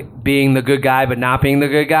who's like being the good guy but not being the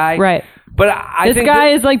good guy. Right. But I This think guy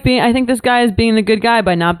is like being. I think this guy is being the good guy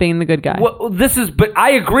by not being the good guy. Well, but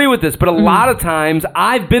I agree with this. But a lot of times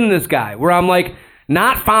I've been this guy where I'm like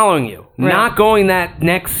not following you, Right. not going that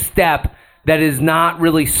next step that is not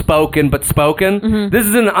really spoken but spoken. This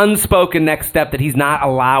is an unspoken next step that he's not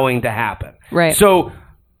allowing to happen. Right. So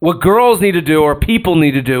what girls need to do or people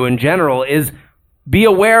need to do in general is be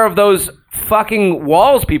aware of those fucking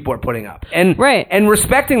walls people are putting up and Right. and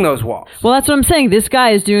respecting those walls. Well, that's what I'm saying. This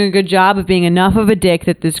guy is doing a good job of being enough of a dick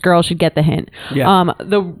that this girl should get the hint. Yeah.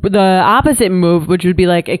 The opposite move, which would be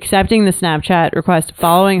like accepting the Snapchat request,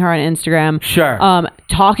 following her on Instagram, Sure.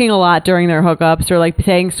 talking a lot during their hookups, or like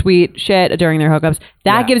saying sweet shit during their hookups.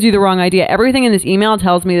 That Yeah. gives you the wrong idea. Everything in this email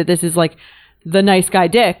tells me that this is like the nice guy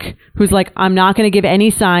Dick, who's like, I'm not going to give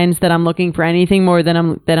any signs that I'm looking for anything more than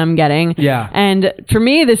I'm getting. Yeah. And for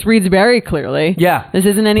me, this reads very clearly. Yeah. This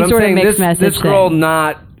isn't any But I'm sort of saying mixed message. This girl thing.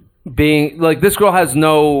 not being like, this girl has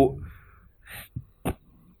no.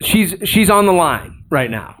 She's on the line right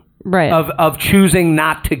now. Right. Of choosing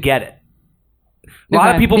not to get it. A lot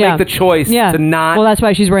of Okay. people Yeah. make the choice to not. Well, that's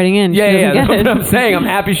why she's writing in. Yeah, She yeah. doesn't That's get what it. I'm saying. I'm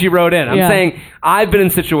happy she wrote in. I'm Yeah. saying I've been in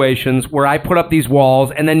situations where I put up these walls,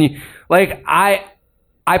 and then I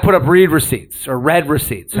put up read receipts or read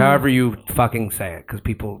receipts, however you fucking say it, because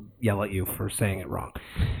people yell at you for saying it wrong.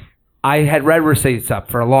 I had read receipts up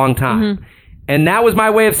for a long time, and that was my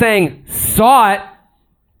way of saying saw it,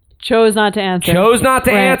 Chose not to answer. chose not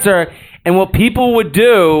to Right. answer, and what people would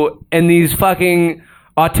do, and these fucking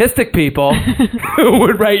autistic people who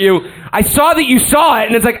would write you, I saw that you saw it,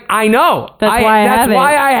 and it's like, I know. That's why I have it.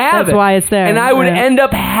 I have That's it. why it's there. And I would Right. end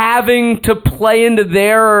up having to play into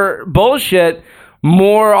their bullshit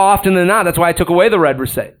more often than not. That's why I took away the red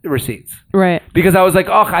receipts. Right. Because I was like,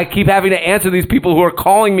 oh, I keep having to answer these people who are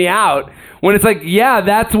calling me out. When it's like, yeah,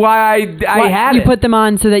 that's why I had you it. put them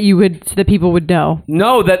on so that people would know.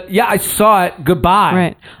 No, I saw it. Goodbye.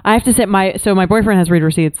 Right. I have to say my boyfriend has read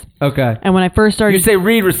receipts, Okay. and when I first started, You say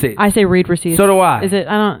read receipts. I say read receipts. So do I. Is it?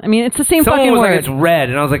 I mean, it's the same Someone fucking was word. like, it's red.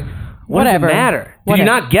 And I was like, what Whatever. does it matter? Did Whatever. you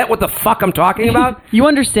not get what the fuck I'm talking about? You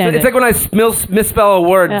understand It's it. like when I misspell a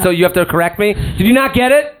word, Yeah. so you have to correct me. Did you not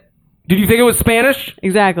get it? Did you think it was Spanish?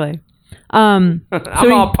 Exactly. I'm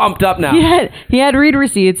all pumped up now. He had read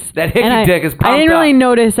receipts. That hickey and dick is pumped I didn't really up.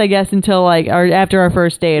 notice, I guess, until after our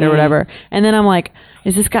first date or whatever. And then I'm like,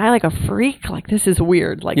 is this guy like a freak? Like, this is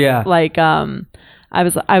weird. Like, Yeah. I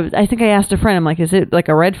think I asked a friend, I'm like, is it like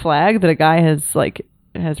a red flag that a guy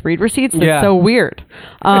has read receipts? That's Yeah. so weird.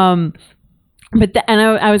 But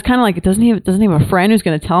I was kind of like, doesn't he have a friend who's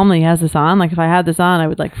going to tell him that he has this on? Like, if I had this on, I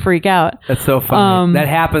would like freak out. That's so funny. That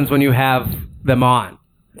happens when you have them on.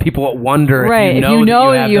 People wonder Right, if you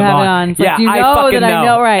know that you have it on. It's yeah, like, do you I know fucking that I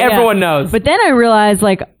know, right? yeah. Everyone knows. But then I realized,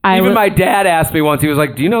 like, Even my dad asked me once. He was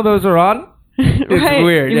like, "Do you know those are on?" It's right.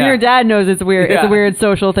 weird. Even yeah. your dad knows it's weird. It's Yeah. a weird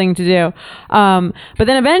social thing to do. But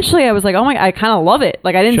then eventually I was like, oh my, I kind of love it.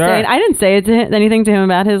 Like I didn't say anything to him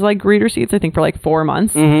about his like read receipts, I think for like 4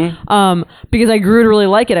 months. Mm-hmm. Because I grew to really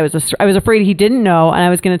like it. I was afraid he didn't know and I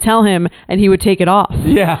was going to tell him and he would take it off.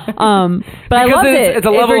 Yeah. But I Because loved it's- it. it's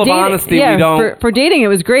a level of honesty Yeah, we don't- for dating, it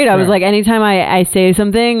was great. I was like, anytime I say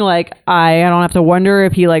something, like I don't have to wonder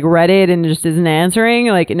if he like read it and just isn't answering.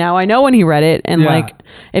 Like now I know when he read it, and Yeah. like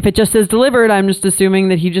if it just says delivered, I'm just assuming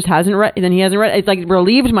that he just hasn't read. Then he hasn't read. It's like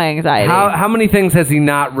relieved my anxiety. How many things has he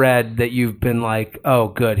not read that you've been like, oh,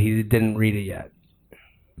 good, he didn't read it yet?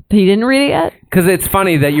 He didn't read it yet? Because it's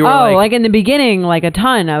funny that you were like in the beginning, like a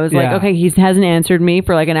ton. I was Yeah. like, okay, he hasn't answered me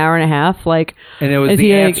for like an hour and a half. Like, and it was is the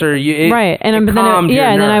he, like- answer. right. And it then calmed your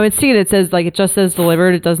and then I nerve. would see it. It says like, it just says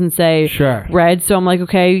delivered. It doesn't say Sure. read. So I'm like,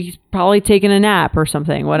 okay, he's probably taking a nap or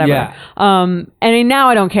something, whatever. Yeah. And now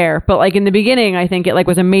I don't care. But like in the beginning, I think it like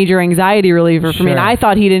was a major anxiety reliever for me. And Sure. I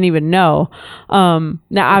thought he didn't even know. Now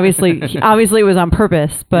obviously it was on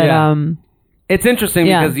purpose, but, Yeah. It's interesting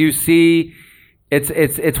Yeah. because you see,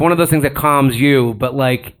 it's one of those things that calms you, but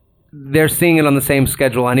like they're seeing it on the same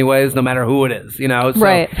schedule anyways, no matter who it is, you know? So,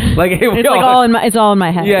 right. Like it's like all in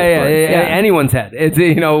my head. yeah, of course. anyone's head. It's,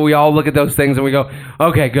 you know, we all look at those things and we go,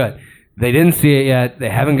 okay, good. They didn't see it yet. They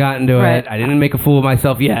haven't gotten to Right. it. I didn't make a fool of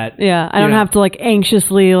myself yet. Yeah, I You don't know? have to like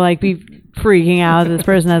anxiously like be freaking out that this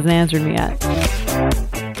person hasn't answered me yet.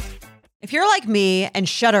 If you're like me and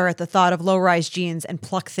shudder at the thought of low-rise jeans and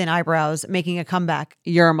pluck-thin eyebrows making a comeback,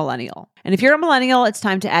 you're a millennial. And if you're a millennial, it's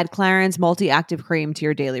time to add Clarins Multi-Active Cream to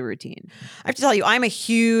your daily routine. I have to tell you, I'm a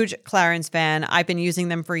huge Clarins fan. I've been using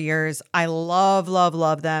them for years. I love, love,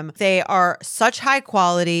 love them. They are such high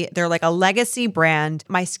quality. They're like a legacy brand.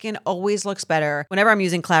 My skin always looks better whenever I'm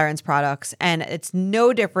using Clarins products, and it's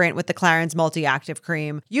no different with the Clarins Multi-Active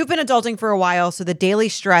Cream. You've been adulting for a while, so the daily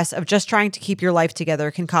stress of just trying to keep your life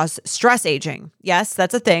together can cause stress aging. Yes,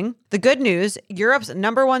 that's a thing. The good news, Europe's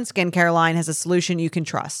 #1 skincare line has a solution you can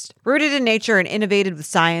trust. Rooted in nature and innovated with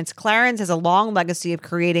science, Clarins has a long legacy of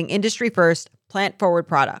creating industry-first, plant-forward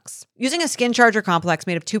products. Using a skin charger complex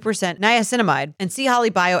made of 2% niacinamide and sea holly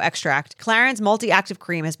bioextract, Clarins Multi-Active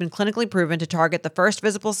Cream has been clinically proven to target the first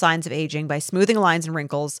visible signs of aging by smoothing lines and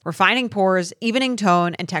wrinkles, refining pores, evening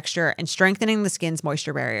tone and texture, and strengthening the skin's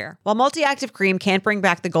moisture barrier. While Multi-Active Cream can't bring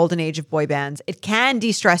back the golden age of boy bands, it can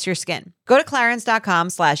de-stress your skin. Go to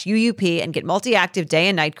clarins.com/UUP and get Multi-Active Day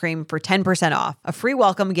and Night Cream for 10% off, a free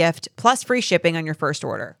welcome gift, plus free shipping on your first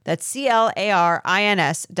order. That's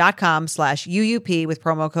clarins.com/UUP with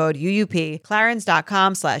promo code UUP,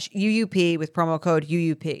 clarins.com/UUP with promo code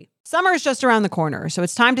UUP. Summer is just around the corner, so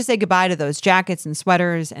it's time to say goodbye to those jackets and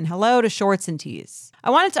sweaters and hello to shorts and tees.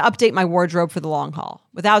 I wanted to update my wardrobe for the long haul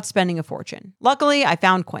without spending a fortune. Luckily, I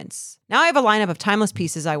found Quince. Now I have a lineup of timeless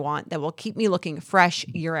pieces I want that will keep me looking fresh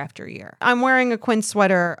year after year. I'm wearing a Quince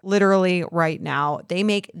sweater literally right now. They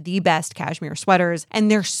make the best cashmere sweaters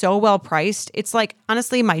and they're so well priced. It's like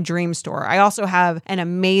honestly my dream store. I also have an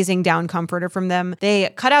amazing down comforter from them. They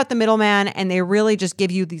cut out the middleman and they really just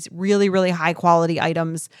give you these really, really high quality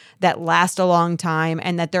items that last a long time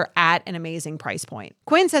and that they're at an amazing price point.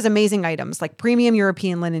 Quince has amazing items like premium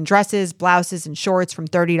European linen dresses, blouses, and shorts from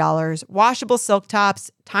 $30, washable silk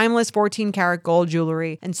tops, timeless 14 karat gold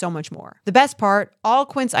jewelry, and so much more. The best part, all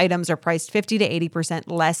Quince items are priced 50 to 80%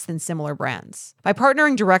 less than similar brands. By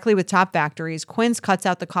partnering directly with top factories, Quince cuts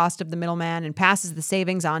out the cost of the middleman and passes the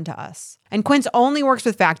savings on to us. And Quince only works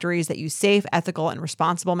with factories that use safe, ethical, and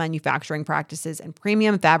responsible manufacturing practices and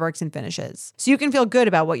premium fabrics and finishes, so you can feel good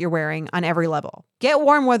about what you're wearing on every level. Get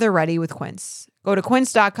warm weather ready with Quince. Go to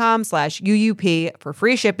quince.com/UUP for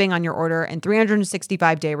free shipping on your order and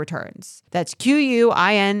 365-day returns. That's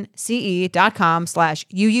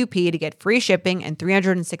QUINCE.com/UUP to get free shipping and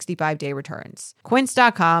 365-day returns.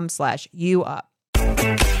 Quince.com/UUP.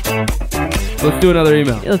 Let's do another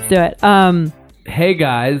email. Let's do it. Hey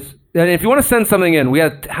guys, and if you want to send something in, we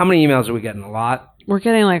got how many emails are we getting? A lot. We're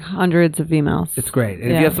getting like hundreds of emails. It's great.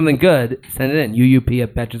 And if you have something good, send it in.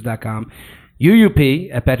 UUP@Betches.com.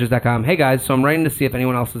 UUP@Betches.com. Hey guys, so I'm writing to see if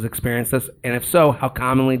anyone else has experienced this, and if so, how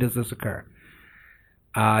commonly does this occur?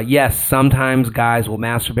 Yes, sometimes guys will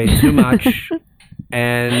masturbate too much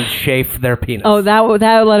and chafe their penis. Oh,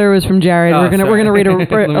 that letter was from Jared. Oh, we're gonna read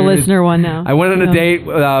a listener one now. I went on a date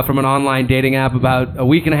from an online dating app about a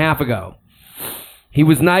week and a half ago. He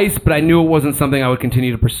was nice, but I knew it wasn't something I would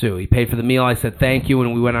continue to pursue. He paid for the meal. I said thank you,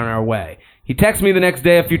 and we went on our way. He texted me the next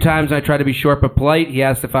day a few times, and I tried to be short but polite. He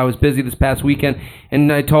asked if I was busy this past weekend,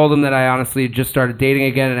 and I told him that I honestly had just started dating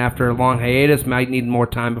again, and after a long hiatus, might need more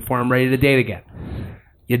time before I'm ready to date again.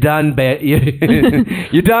 You're done,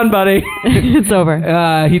 you're done, buddy. It's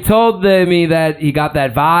over. He told me that he got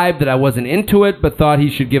that vibe, that I wasn't into it, but thought he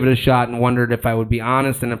should give it a shot and wondered if I would be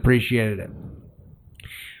honest and appreciated it.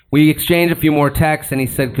 We exchanged a few more texts, and he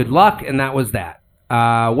said good luck, and that was that.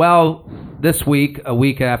 Well, this week, a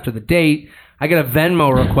week after the date, I get a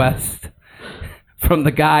Venmo request from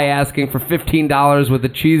the guy asking for $15 with a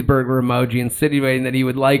cheeseburger emoji, insinuating that he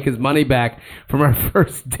would like his money back from our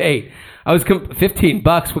first date. I was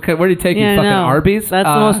 $15. Where did he take you? Fucking Arby's? That's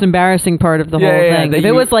the most embarrassing part of the whole thing. If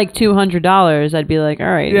it was like $200, I'd be like, all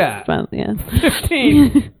right. Yeah.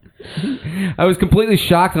 15. I was completely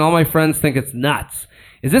shocked, and all my friends think it's nuts.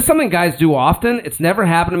 Is this something guys do often? It's never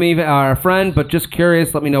happened to me or a friend, but just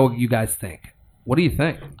curious. Let me know what you guys think. What do you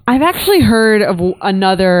think? I've actually heard of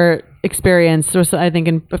another experience. So I think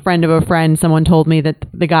a friend of a friend, someone told me that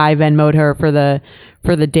the guy Venmo'd her for the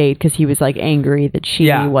date because he was like angry that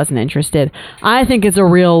she wasn't interested. I think it's a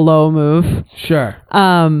real low move. Sure.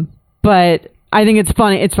 But I think it's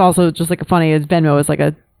funny. It's also just like funny as Venmo is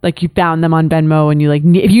like you found them on Venmo and you like,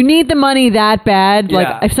 if you need the money that bad, like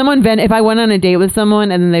if I went on a date with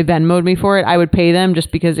someone and then they Venmo'd me for it, I would pay them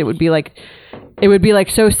just because it would be like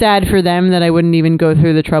so sad for them that I wouldn't even go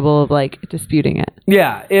through the trouble of like disputing it.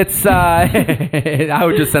 Yeah. It's, I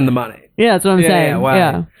would just send the money. Yeah. That's what I'm saying.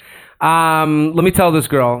 Well, let me tell this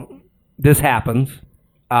girl, this happens.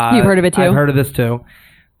 You've heard of it too? I've heard of this too.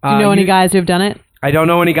 Do you know any guys who have done it? I don't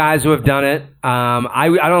know any guys who have done it.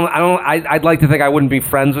 I'd like to think I wouldn't be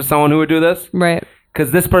friends with someone who would do this. Right.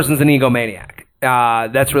 Because this person's an egomaniac.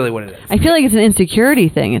 That's really what it is. I feel like it's an insecurity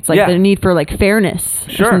thing. It's like the need for like fairness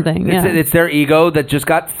or something. It's their ego that just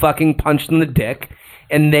got fucking punched in the dick,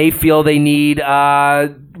 and they feel they need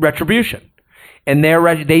retribution, and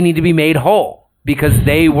they need to be made whole because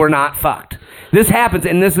they were not fucked. This happens,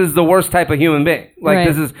 and this is the worst type of human being. Like,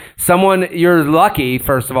 this is someone, you're lucky,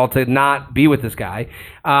 first of all, to not be with this guy,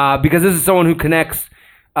 because this is someone who connects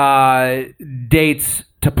dates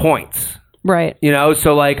to points. Right. You know,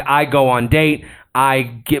 so like, I go on date, I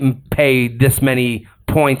get paid this many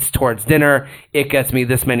points towards dinner, it gets me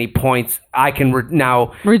this many points, I can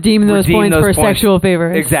now redeem those points for sexual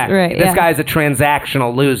favors. Exactly. Right, this guy's a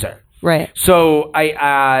transactional loser. Right. So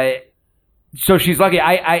so she's lucky.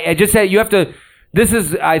 I just said you have to. This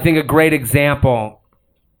is, I think, a great example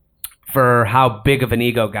for how big of an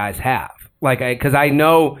ego guys have. Like, because I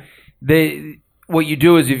know what you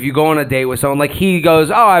do is if you go on a date with someone, like he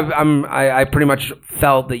goes, "Oh, I pretty much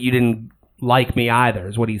felt that you didn't like me either,"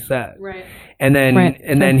 is what he said. Right. And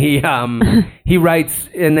then then he writes,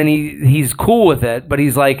 and then he's cool with it, but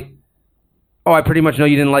he's like, oh, I pretty much know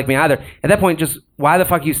you didn't like me either. At that point, just why the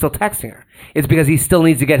fuck are you still texting her? It's because he still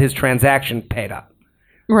needs to get his transaction paid up.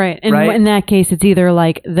 Right. And Right? in that case, it's either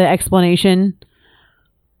like the explanation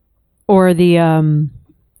or the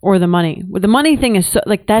money. Well, the money thing is so,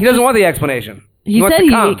 like that. He doesn't want the explanation. He wants said to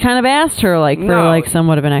he come. kind of asked her like for No. like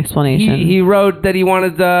somewhat of an explanation. He wrote that he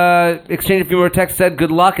wanted to exchange a few more texts, said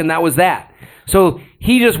good luck, and that was that. So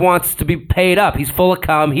he just wants to be paid up. He's full of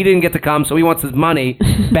cum. He didn't get to cum, so he wants his money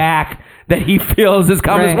back that he feels his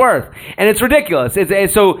cum is Right. worth. And it's ridiculous.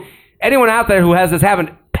 It's so anyone out there who has this habit,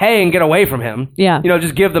 pay and get away from him. Yeah.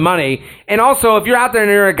 Just give the money. And also, if you're out there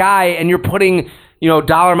and you're a guy and you're putting,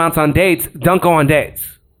 dollar amounts on dates, don't go on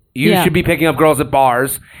dates. You Yeah. should be picking up girls at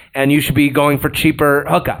bars, and you should be going for cheaper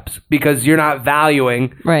hookups because you're not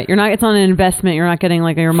valuing. Right. It's not an investment. You're not getting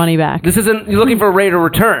like your money back. This isn't. You're looking for a rate of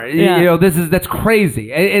return. Yeah. That's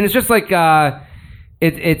crazy, and it's just like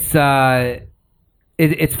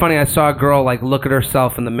it's funny. I saw a girl like look at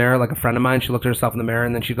herself in the mirror, like a friend of mine. She looked at herself in the mirror,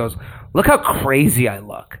 and then she goes, "Look how crazy I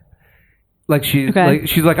look." Like she's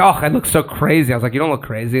like, "Oh, I look so crazy." I was like, "You don't look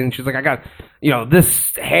crazy." And she's like, "I got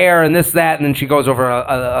this hair and this that," and then she goes over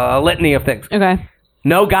a litany of things. Okay.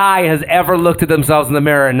 No guy has ever looked at themselves in the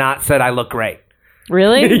mirror and not said, "I look great."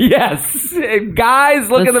 Really? Yes. Guys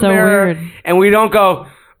look in That's the so mirror weird. and we don't go,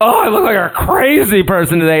 "Oh, I look like a crazy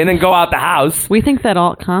person today," and then go out the house. We think that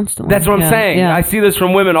all constantly. That's what I'm saying. Yeah. I see this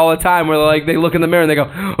from women all the time where like they look in the mirror and they go,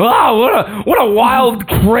 "Oh, what a wild,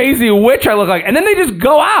 crazy witch I look like." And then they just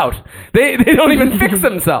go out. They don't even fix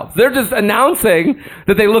themselves. They're just announcing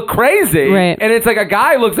that they look crazy. Right. And it's like a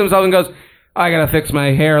guy looks at himself and goes, "I got to fix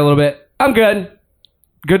my hair a little bit. I'm good.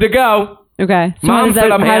 Good to go." Okay. So Mom how does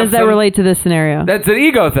said I'm how does that handsome. relate to this scenario? That's an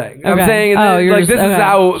ego thing. I'm Okay. saying you're like just- this is okay.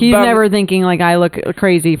 how he's never thinking like I look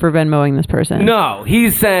crazy for Venmoing this person. No,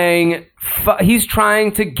 he's saying he's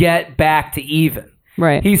trying to get back to even.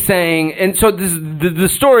 Right. He's saying, and so this the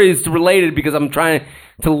story is related because I'm trying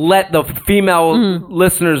to let the female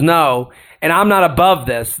listeners know, and I'm not above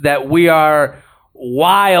this, that we are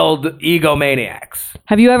wild egomaniacs.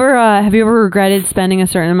 Have you ever regretted spending a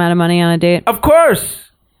certain amount of money on a date? Of course,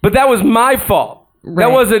 but that was my fault. Right.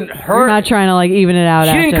 That wasn't her. You're not trying to like even it out.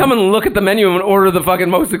 She didn't after. come and look at the menu and order the fucking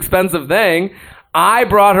most expensive thing. I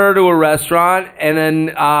brought her to a restaurant, and then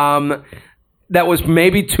that was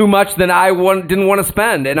maybe too much than I didn't want to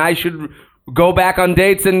spend, and I should go back on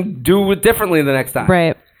dates and do it differently the next time.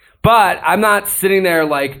 Right. But I'm not sitting there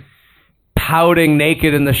like pouting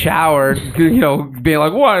naked in the shower, being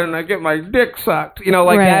like, "Why didn't I get my dick sucked?"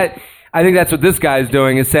 Like Right. that. I think that's what this guy's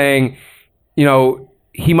doing, is saying,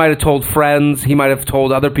 he might have told friends, he might have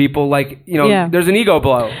told other people, Yeah. there's an ego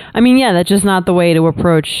blow. I mean, yeah, that's just not the way to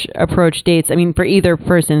approach dates. I mean, for either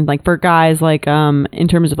person, like for guys, like in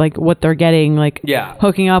terms of like what they're getting, like Yeah.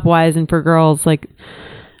 hooking up wise, and for girls, like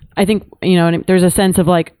I think there's a sense of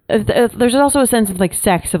like there's also a sense of like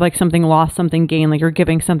sex, of like something lost, something gained, like you're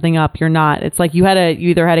giving something up, you're not. It's like you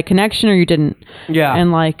either had a connection or you didn't. Yeah.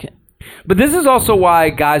 And like, But this is also why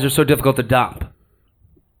guys are so difficult to dump.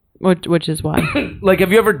 which is why Like,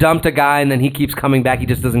 have you ever dumped a guy and then he keeps coming back, he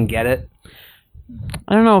just doesn't get it?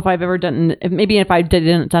 I don't know if I've ever done. Maybe if I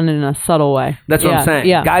didn't done it in a subtle way. That's what I'm saying.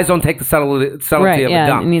 Yeah. Guys don't take the subtlety Right, of yeah, a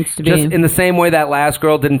dump. it needs to be- Just in the same way that last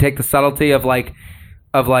girl didn't take the subtlety of like,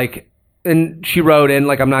 and she wrote in,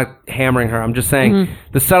 like, I'm not hammering her. I'm just saying Mm-hmm.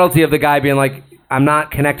 the subtlety of the guy being like, "I'm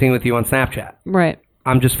not connecting with you on Snapchat. Right.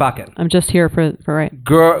 I'm just fucking." I'm just here for right.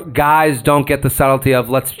 Guys don't get the subtlety of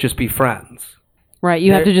let's just be friends. Right.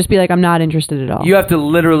 You have to just be like, I'm not interested at all. You have to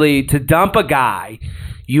literally, to dump a guy,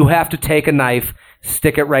 you have to take a knife,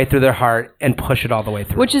 stick it right through their heart, and push it all the way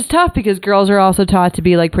through. Which is tough because girls are also taught to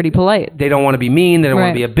be like pretty polite. They don't want to be mean. They don't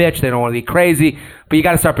want to Right. be a bitch. They don't want to be crazy. But you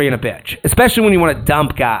got to start being a bitch, especially when you want to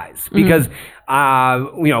dump guys. Because,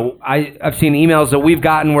 I've seen emails that we've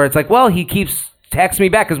gotten where it's like, well, he keeps texting me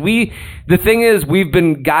back. Because the thing is,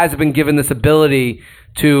 guys have been given this ability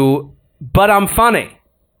to, but I'm funny.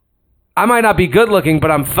 I might not be good looking,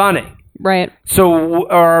 but I'm funny. Right.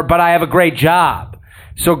 But I have a great job.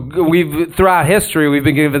 So throughout history, we've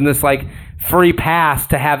been given this like free pass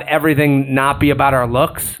to have everything not be about our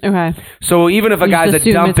looks. Okay. So even if a You guy's a just assume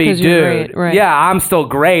it's dumpy 'cause you're dude, great, right. yeah, I'm still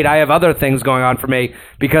great. I have other things going on for me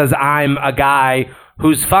because I'm a guy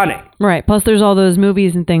who's funny. Right. Plus, there's all those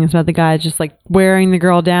movies and things about the guy just like wearing the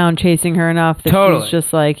girl down, chasing her enough that Totally. she's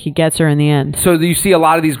just like he gets her in the end. So you see a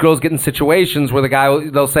lot of these girls get in situations where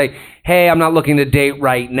they'll say, "Hey, I'm not looking to date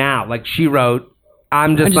right now." Like she wrote,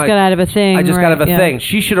 I just got out of a thing. I just got right, out of a yeah. thing.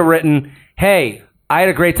 She should have written, "Hey, I had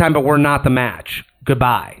a great time, but we're not the match.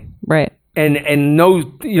 Goodbye." Right. And no,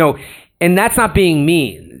 And that's not being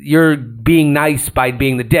mean. You're being nice by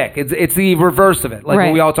being the dick. It's the reverse of it. Like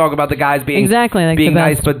when we all talk about the guys being exactly like being the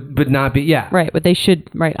nice, best. but not be right. But they should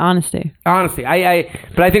honesty. Honesty.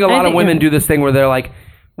 But I think a lot of women do this thing where they're like,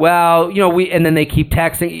 well, and then they keep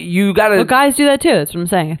texting. You gotta. Well, guys do that too. That's what I'm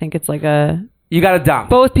saying. I think it's like you gotta dump.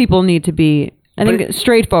 Both people need to be. I think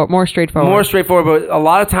straightforward, more straightforward. More straightforward. But a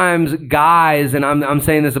lot of times, guys, and I'm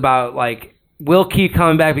saying this about like, will keep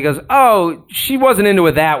coming back because she wasn't into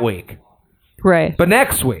it that week. Right. But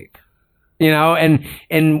next week,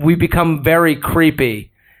 and we become very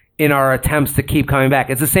creepy in our attempts to keep coming back.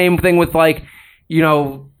 It's the same thing with like,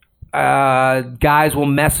 guys will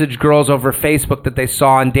message girls over Facebook that they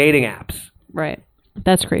saw on dating apps. Right.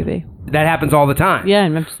 That's creepy. That happens all the time. Yeah,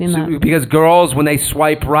 I've seen that. Because girls, when they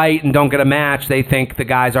swipe right and don't get a match, they think the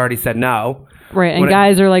guy's already said no. Right. And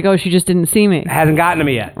guys are like, she just didn't see me. Hasn't gotten to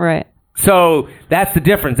me yet. Right. So that's the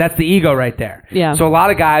difference. That's the ego right there. Yeah. So a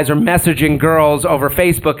lot of guys are messaging girls over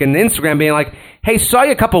Facebook and Instagram being like, hey, saw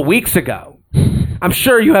you a couple weeks ago. I'm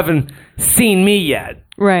sure you haven't seen me yet.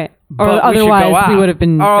 Right. But or otherwise we would have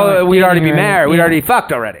been... we'd already be married. We'd already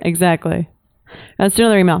fucked already. Exactly. Let's do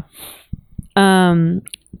another email.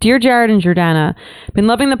 Dear Jared and Jordana, been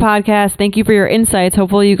loving the podcast. Thank you for your insights.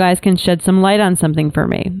 Hopefully you guys can shed some light on something for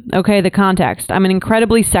me. Okay, the context. I'm an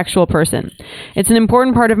incredibly sexual person. It's an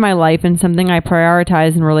important part of my life and something I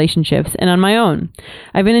prioritize in relationships and on my own.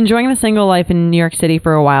 I've been enjoying the single life in New York City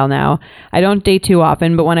for a while now. I don't date too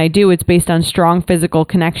often, but when I do, it's based on strong physical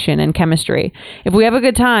connection and chemistry. If we have a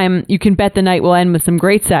good time, you can bet the night will end with some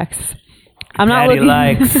great sex. I'm not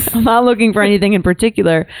looking for anything in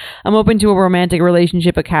particular. I'm open to a romantic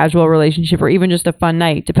relationship, a casual relationship, or even just a fun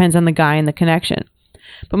night. Depends on the guy and the connection.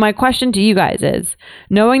 But my question to you guys is,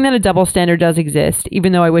 knowing that a double standard does exist,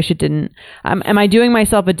 even though I wish it didn't, am I doing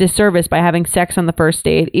myself a disservice by having sex on the first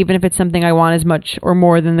date, even if it's something I want as much or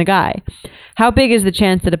more than the guy? How big is the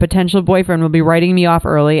chance that a potential boyfriend will be writing me off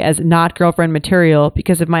early as not girlfriend material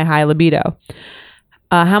because of my high libido?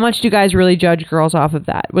 How much do you guys really judge girls off of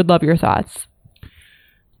that? Would love your thoughts.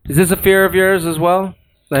 Is this a fear of yours as well?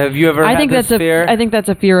 Have you ever had this fear? I think that's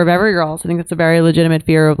a fear of every girl's. I think that's a very legitimate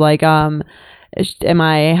fear of like, am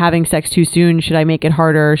I having sex too soon? Should I make it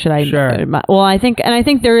harder? Should I? Sure. Well, I think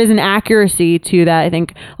there is an accuracy to that. I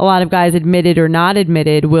think a lot of guys, admitted or not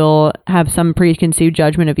admitted, will have some preconceived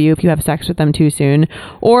judgment of you if you have sex with them too soon,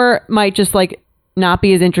 or might just like not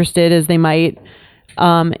be as interested as they might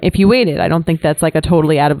if you waited. I don't think that's like a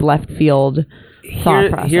totally out of left field thought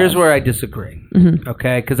process. Here's where I disagree. Mm-hmm.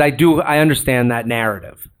 Okay, because I understand that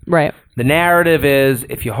narrative. Right. The narrative is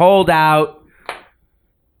if you hold out,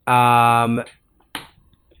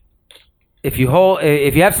 if you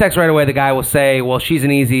have sex right away, the guy will say, "Well, she's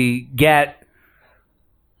an easy get.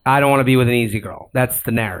 I don't want to be with an easy girl." That's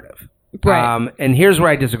the narrative. Right. And here's where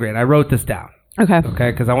I disagree. And I wrote this down. Okay. Okay,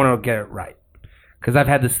 because I want to get it right. Because I've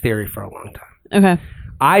had this theory for a long time. Okay.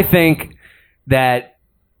 I think that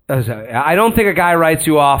I don't think a guy writes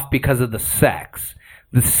you off because of the sex.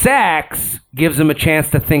 The sex gives him a chance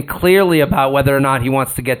to think clearly about whether or not he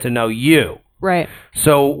wants to get to know you. Right.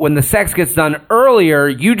 So when the sex gets done earlier,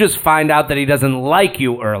 you just find out that he doesn't like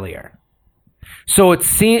you earlier. So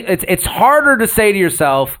it's harder to say to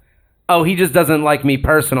yourself, "Oh, he just doesn't like me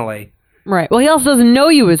personally." Right. Well, he also doesn't know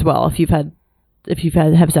you as well if you've had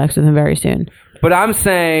have sex with him very soon. But I'm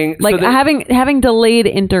saying, like, so having delayed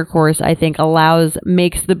intercourse, I think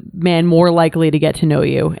makes the man more likely to get to know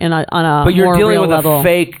you and on a but you're more dealing real with level. A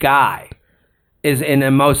fake guy. Is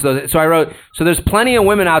in most of those. So I wrote. So there's plenty of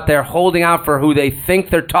women out there holding out for who they think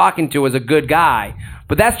they're talking to as a good guy,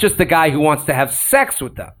 but that's just the guy who wants to have sex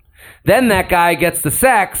with them. Then that guy gets the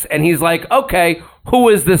sex, and he's like, "Okay, who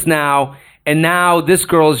is this now?" And now this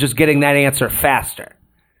girl is just getting that answer faster.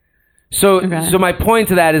 So my point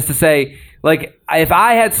to that is to say, like, if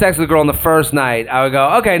I had sex with a girl on the first night, I would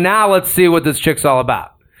go, "Okay, now let's see what this chick's all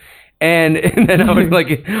about." And then I would be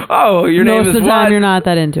like, "Oh, your name is what?" Most of the time, you're not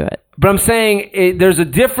that into it. But I'm saying there's a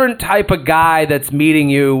different type of guy that's meeting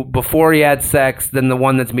you before he had sex than the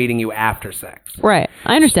one that's meeting you after sex. Right.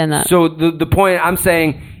 I understand that. So the point I'm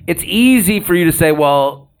saying, it's easy for you to say,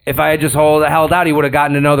 well, if I had just held out, he would have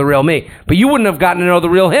gotten to know the real me. But you wouldn't have gotten to know the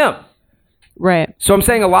real him. Right. So I'm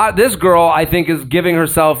saying this girl, I think, is giving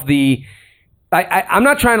herself the... I'm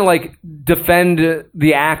not trying to like defend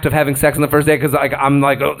the act of having sex on the first day because I'm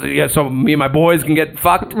like, oh, yeah, so me and my boys can get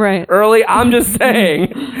fucked early. I'm just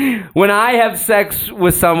saying, when I have sex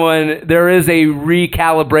with someone, there is a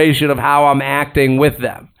recalibration of how I'm acting with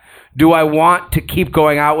them. Do I want to keep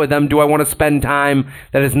going out with them? Do I want to spend time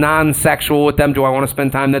that is non-sexual with them? Do I want to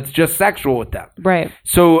spend time that's just sexual with them? Right.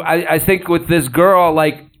 So I think with this girl,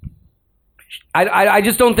 like, I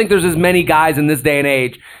just don't think there's as many guys in this day and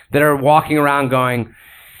age that are walking around going,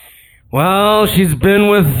 well, she's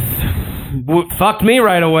been fucked me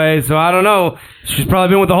right away, so I don't know. She's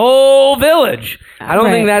probably been with the whole village. I don't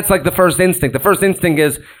think that's like the first instinct. The first instinct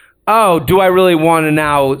is, oh, do I really want to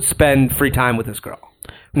now spend free time with this girl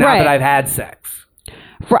now that I've had sex?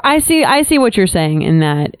 I see what you're saying in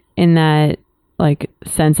that like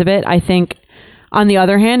sense of it. I think on the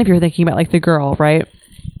other hand, if you're thinking about like the girl, right?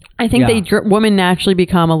 I think women naturally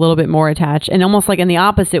become a little bit more attached, and almost like in the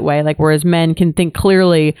opposite way, like whereas men can think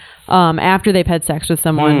clearly after they've had sex with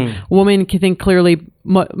someone, women can think clearly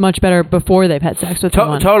much better before they've had sex with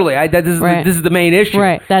someone. Totally. This is the main issue.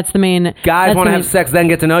 Right. That's the main. Guys want to have sex, then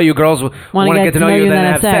get to know you. Girls want to get to know you,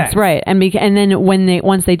 then have sex. Right. And then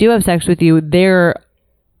once they do have sex with you, they're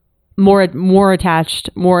more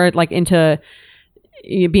attached, more like into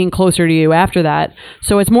being closer to you after that.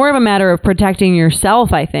 So it's more of a matter of protecting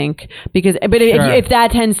yourself, I think, because if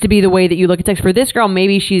that tends to be the way that you look at sex for this girl,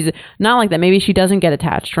 maybe she's not like that. Maybe she doesn't get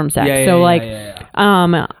attached from sex.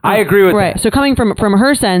 I agree with that. So coming from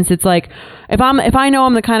her sense, it's like if I know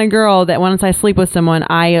I'm the kind of girl that once I sleep with someone,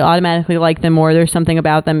 I automatically like them more. There's something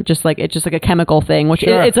about them, it's just like a chemical thing, which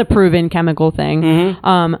it's a proven chemical thing.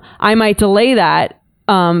 I might delay that.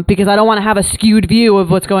 Because I don't want to have a skewed view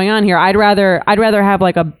of what's going on here. I'd rather have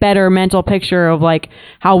like a better mental picture of like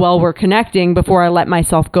how well we're connecting before I let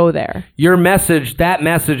myself go there. That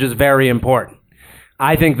message is very important.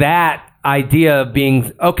 I think that idea of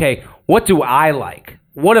being, okay, what do I like?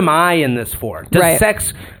 What am I in this for?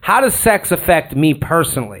 How does sex affect me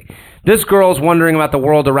personally? This girl's wondering about the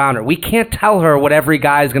world around her. We can't tell her what every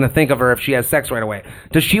guy's going to think of her if she has sex right away.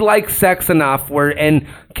 Does she like sex enough and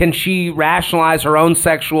can she rationalize her own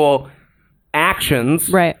sexual actions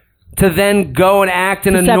to then go and act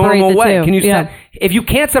in a normal way? Can you if you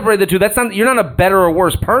can't separate the two, you're not a better or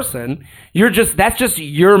worse person. That's just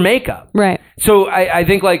your makeup. Right. So I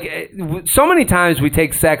think like so many times we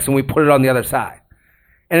take sex and we put it on the other side.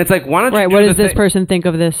 And it's like, why don't you what does this person think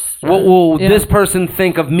of this? What will this person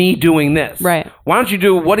think of me doing this? Right. Why don't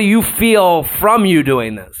you what do you feel from you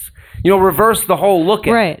doing this? Reverse the whole look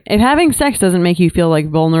at it. Right. If having sex doesn't make you feel like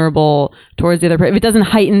vulnerable towards the other person, if it doesn't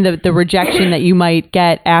heighten the rejection that you might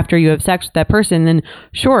get after you have sex with that person, then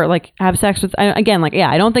sure, like have sex with, again, like,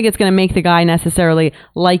 I don't think it's going to make the guy necessarily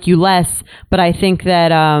like you less, but I think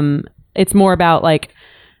that it's more about like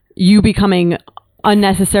you becoming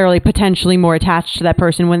unnecessarily potentially more attached to that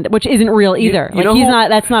person which isn't real either.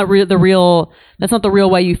 That's not the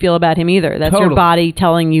real way you feel about him either. That's your body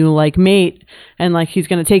telling you like mate and like he's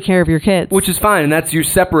going to take care of your kids, which is fine, and that's you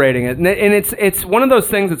separating it. And it's one of those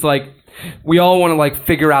things. It's like we all want to like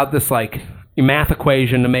figure out this like math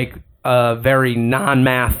equation to make a very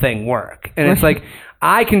non-math thing work, and it's like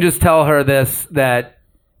I can just tell her this that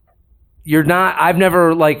you're not. I've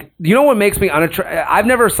never like. What makes me unattractive? I've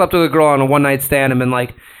never slept with a girl on a one night stand and been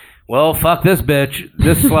like, "Well, fuck this bitch.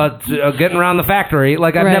 This slut getting around the factory."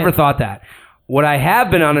 Like I've never thought that. What I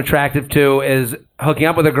have been unattractive to is hooking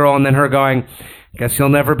up with a girl and then her going, "Guess you'll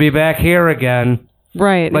never be back here again."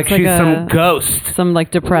 Right. Like she's some ghost. Some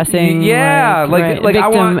like depressing. Yeah. Like victim. I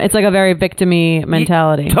want. It's like a very victim-y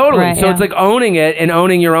mentality. Totally. Right, so it's like owning it and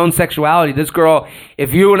owning your own sexuality. This girl,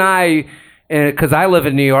 if you and I. Because I live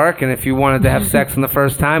in New York, and if you wanted to have sex in the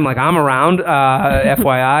first time, like I'm around,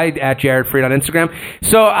 FYI, at Jared Freed on Instagram.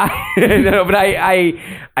 So, I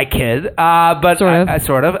kid, but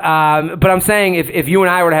sort of. But I'm saying if you and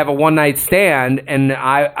I were to have a one night stand, and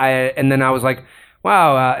and then I was like,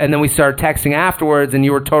 wow, and then we started texting afterwards, and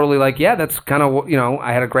you were totally like, yeah, that's kind of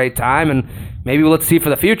I had a great time, and maybe let's see for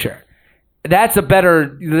the future. That's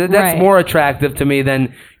more attractive to me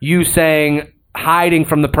than you saying. Hiding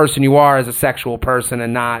from the person you are as a sexual person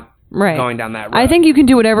and not going down that road. I think you can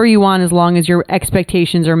do whatever you want as long as your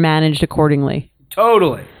expectations are managed accordingly.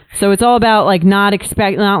 Totally. So it's all about like not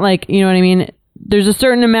like, you know what I mean? There's a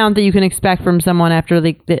certain amount that you can expect from someone after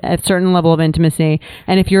like a certain level of intimacy.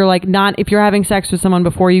 And if you're like if you're having sex with someone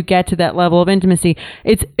before you get to that level of intimacy,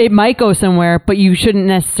 it might go somewhere, but you shouldn't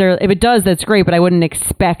necessarily, if it does, that's great, but I wouldn't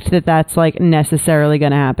expect that that's like necessarily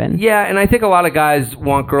going to happen. Yeah. And I think a lot of guys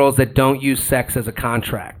want girls that don't use sex as a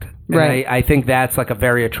contract. And right. I think that's like a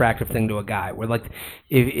very attractive thing to a guy. Where like,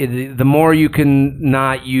 the more you can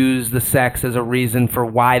not use the sex as a reason for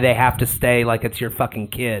why they have to stay, like it's your fucking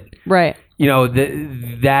kid. Right.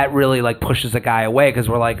 That really like pushes a guy away because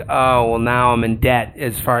we're like, oh, well, now I'm in debt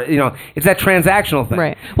as far, it's that transactional thing.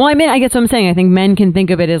 Right. Well, I mean, I guess what I'm saying, I think men can think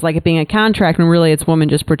of it as like it being a contract when really it's women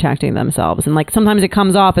just protecting themselves. And like sometimes it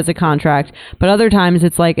comes off as a contract, but other times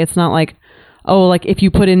it's like, it's not like, oh, like if you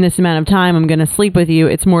put in this amount of time, I'm going to sleep with you.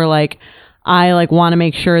 It's more like, I like want to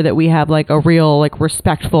make sure that we have like a real like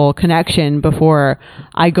respectful connection before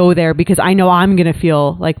I go there, because I know I'm going to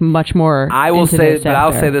feel like much more. I will into say, this but I'll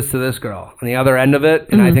after. say this to this girl on the other end of it,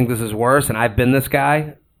 and I think this is worse, and I've been this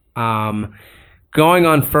guy. Going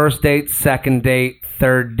on first date, second date,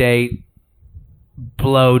 third date,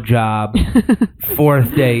 blow job,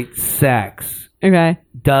 fourth date, sex Okay.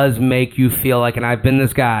 does make you feel like, and I've been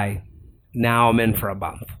this guy, now I'm in for a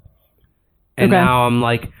month. And Okay. now I'm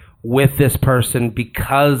like with this person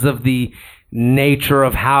because of the nature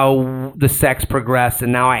of how the sex progressed,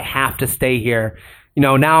 and now I have to stay here. You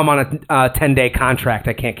know, now I'm on a 10-day contract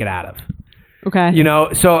I can't get out of. Okay. You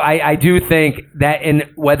know, so I do think that, and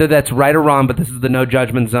whether that's right or wrong, but this is the no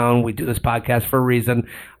judgment zone. We do this podcast for a reason.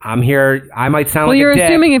 I'm here. I might sound Well, like you're a dick.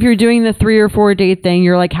 assuming if you're doing the 3 or 4 date thing,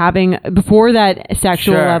 you're like having, before that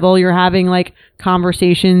sexual Sure. level, you're having like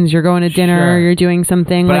conversations, you're going to dinner, Sure. you're doing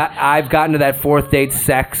something But like, I've gotten to that fourth date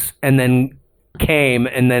sex and then came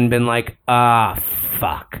and then been like,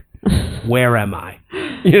 fuck. Where am I?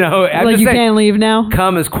 You know, I'm like just you saying, can't leave now.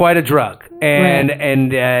 cum is quite a drug. And, Right.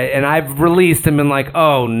 and I've released and been like,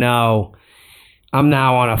 oh no, I'm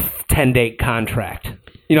now on a 10-date contract.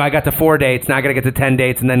 You know, I got to 4 dates, now I got to get to 10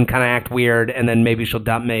 dates and then kind of act weird, and then maybe she'll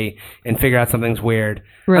dump me and figure out something's weird.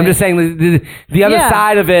 Right. I'm just saying the other Yeah.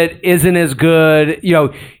 side of it isn't as good. You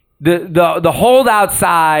know, the holdout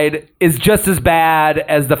side is just as bad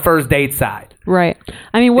as the first date side. Right.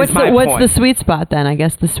 I mean, what's my the point. sweet spot then? I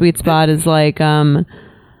guess the sweet spot is like,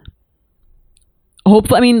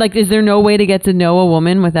 hopefully, I mean, like, is there no way to get to know a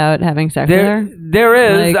woman without having sex with her? There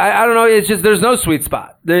is. Like- I don't know. It's just there's no sweet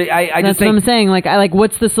spot. I That's just what I'm think saying. Like,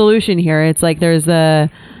 what's the solution here? It's like there's the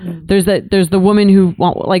woman who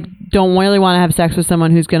don't really want to have sex with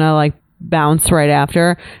someone who's gonna like bounce right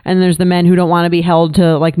after, and there's the men who don't want to be held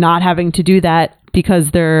to like not having to do that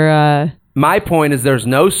because they're. my point is there's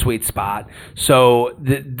no sweet spot. So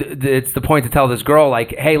it's the point to tell this girl,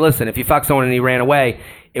 like, hey, listen, if you fuck someone and he ran away,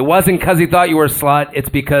 it wasn't because he thought you were a slut. It's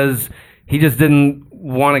because he just didn't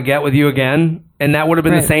want to get with you again. And that would have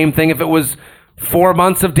been Right. the same thing if it was 4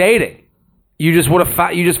 months of dating. You just would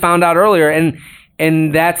have you just found out earlier.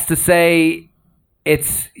 And that's to say,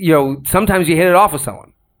 it's, you know, sometimes you hit it off with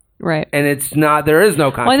someone, Right. and it's not. There is no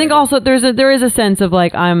conflict. Well, I think also there is a sense of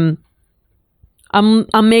like I'm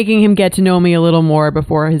making him get to know me a little more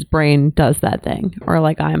before his brain does that thing, or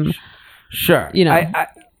like I'm. Sure. You know.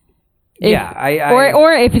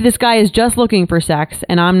 Or if this guy is just looking for sex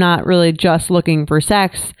and I'm not really just looking for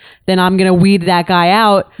sex, then I'm going to weed that guy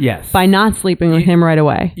out Yes. by not sleeping with him right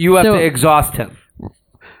away. You have So- to exhaust him.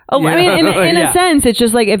 Oh, I mean, in Yeah. a sense, it's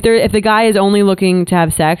just like if the guy is only looking to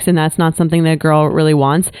have sex and that's not something that girl really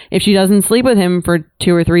wants, if she doesn't sleep with him for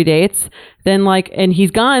 2 or 3 dates, then like, and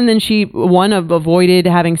he's gone, then she avoided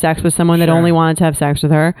having sex with someone that Sure. only wanted to have sex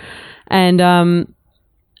with her, and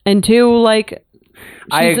 2, like.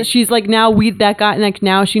 She's like now weed that guy, like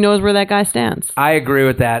now she knows where that guy stands. I agree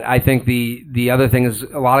with that. I think the other thing is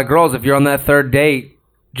a lot of girls, if you're on that third date,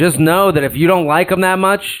 just know that if you don't like them that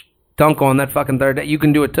much, don't go on that fucking third date. You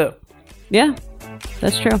can do it too. Yeah,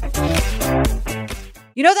 that's true.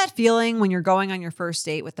 You know that feeling when you're going on your first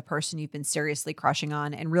date with the person you've been seriously crushing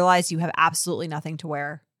on and realize you have absolutely nothing to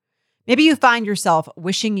wear? Maybe you find yourself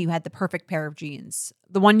wishing you had the perfect pair of jeans,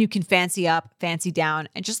 the one you can fancy up, fancy down,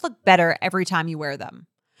 and just look better every time you wear them.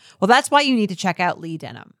 Well, that's why you need to check out Lee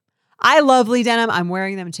Denim. I love Lee Denim. I'm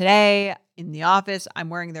wearing them today in the office. I'm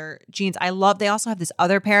wearing their jeans. They also have this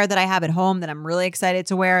other pair that I have at home that I'm really excited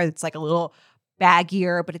to wear. It's like a little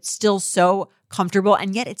baggier, but it's still so comfortable,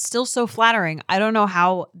 and yet it's still so flattering. I don't know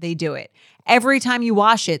how they do it. Every time you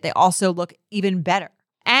wash it, they also look even better.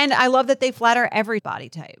 And I love that they flatter every body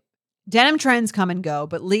type. Denim trends come and go,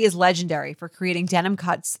 but Lee is legendary for creating denim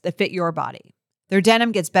cuts that fit your body. Their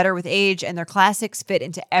denim gets better with age, and their classics fit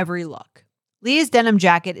into every look. Lee's denim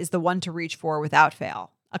jacket is the one to reach for without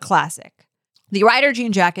fail, a classic. The Rider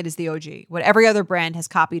jean jacket is the OG, what every other brand has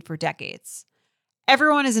copied for decades.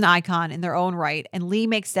 Everyone is an icon in their own right, and Lee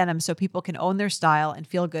makes denim so people can own their style and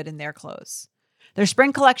feel good in their clothes. Their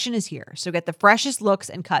spring collection is here, so get the freshest looks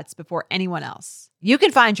and cuts before anyone else. You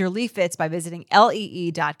can find your Lee fits by visiting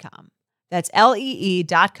lee.com. That's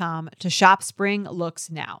lee.com to shop spring looks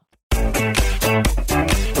now.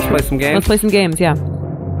 Let's play some games. Let's play some games, yeah.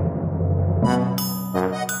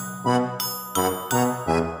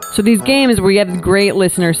 So these games where you have great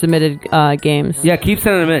listener submitted games. Yeah, keep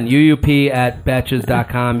sending them in.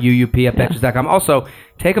 uup@betches.com, uup@betches.com. Also,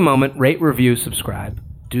 take a moment, rate, review, subscribe.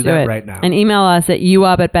 Do that it right now. And email us at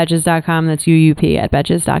uup@betches.com. That's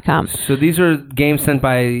uup@betches.com. So these are games sent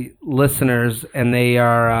by listeners, and they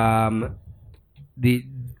are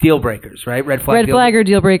deal breakers, right? Red flag. Red flag or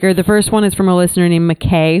deal breaker. The first one is from a listener named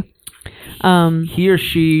McKay. He or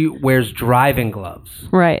she wears driving gloves.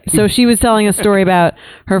 Right. So she was telling a story about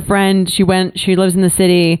her friend. She lives in the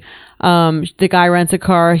city. The guy rents a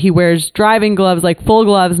car. He wears driving gloves, like full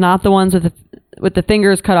gloves, not the ones with the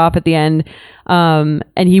fingers cut off at the end. And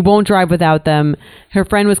he won't drive without them. Her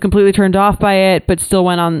friend was completely turned off by it, but still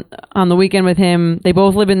went on the weekend with him. They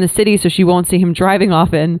both live in the city, so she won't see him driving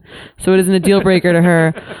often. So it isn't a deal breaker to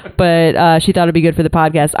her, but she thought it'd be good for the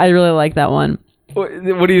podcast. I really like that one.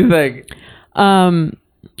 What do you think?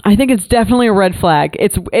 I think it's definitely a red flag.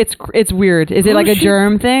 It's weird. Is it like a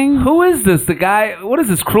germ thing? Who is this? The guy? What is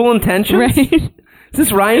this? Cruel Intentions? Right. Is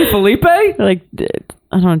this Ryan Felipe? Like,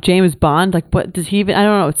 I don't know, James Bond. Like, what does he even? I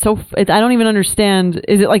don't know. I don't even understand.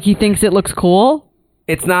 Is it like he thinks it looks cool?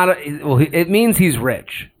 It's not. It means he's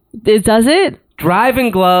rich. Does it? Driving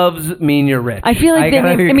gloves mean you're rich. I feel like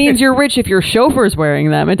it means you're rich if your chauffeur's wearing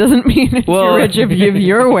them. It doesn't mean you're rich if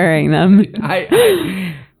you're wearing them.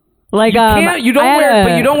 Like you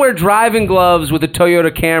don't wear driving gloves with a Toyota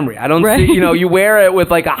Camry. I don't see. You wear it with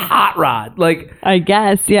like a hot rod. Like I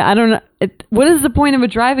guess, yeah. I don't know. What is the point of a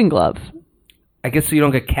driving glove? I guess so you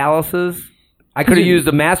don't get calluses. I could have used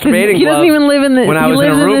a masturbating glove. He doesn't even live in the. He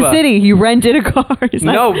lives in the city. He rented a car.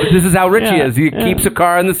 No, but this is how rich he is. He keeps a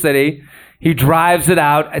car in the city. He drives it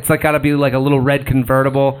out. It's like got to be like a little red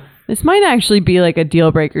convertible. This might actually be like a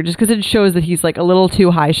deal breaker just because it shows that he's like a little too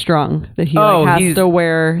high strung, that he has to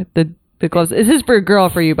wear the gloves. This is for a girl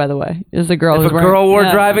for you, by the way. This is a girl if a girl wore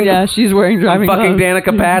driving gloves. Yeah, she's wearing driving gloves. Fucking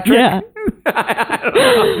Danica Patrick? Yeah. I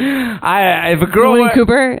don't know. If a girl Winnie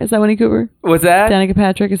Cooper? Is that Winnie Cooper? What's that? Danica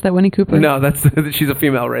Patrick? Is that Winnie Cooper? No, she's a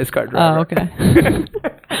female race car driver. Oh, okay.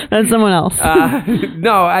 That's someone else.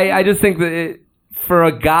 No, I just think that for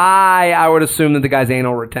a guy, I would assume that the guy's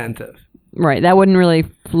anal retentive. Right. That wouldn't really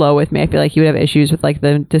flow with me. I feel like he would have issues with like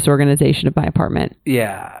the disorganization of my apartment.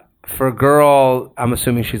 Yeah. For a girl, I'm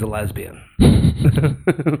assuming she's a lesbian.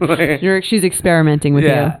 She's experimenting with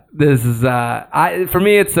you. This is for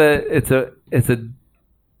me it's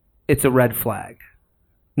a red flag.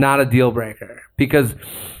 Not a deal breaker. Because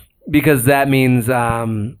that means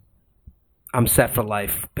I'm set for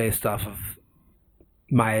life based off of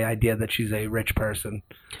my idea that she's a rich person.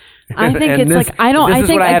 I think it's like I don't. I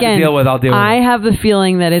think what I have again, to deal with. I'll deal with. I have the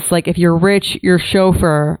feeling that it's like if you're rich, your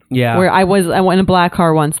chauffeur. Yeah. Where I went in a black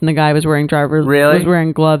car once, and the guy was wearing was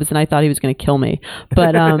wearing gloves, and I thought he was going to kill me.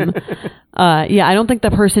 But yeah, I don't think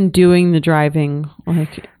the person doing the driving,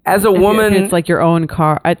 like as a woman, it's like your own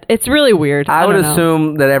car. It's really weird. I would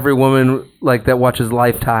assume that every woman like that watches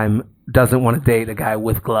Lifetime doesn't want to date a guy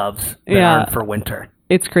with gloves that aren't for winter.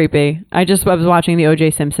 It's creepy. I was watching the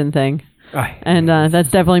O.J. Simpson thing. And that's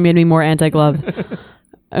definitely made me more anti-glove.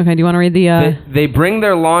 Okay, do you want to read the... They bring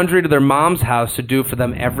their laundry to their mom's house to do for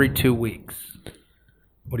them every 2 weeks.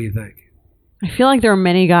 What do you think? I feel like there are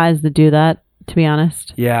many guys that do that, to be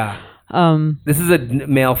honest. Yeah. This is a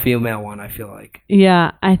male-female one, I feel like.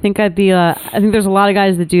 Yeah, I think I think there's a lot of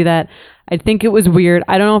guys that do that. I think it was weird.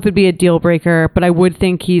 I don't know if it'd be a deal breaker, but I would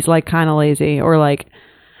think he's like kind of lazy, or like...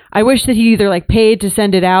 I wish that he either like paid to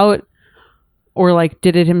send it out or like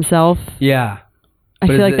did it himself. Yeah. I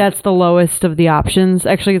feel like that's the lowest of the options.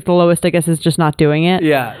 Actually, the lowest, I guess, is just not doing it.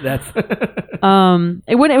 Yeah, that's...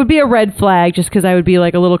 it would be a red flag just because I would be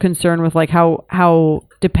like a little concerned with like how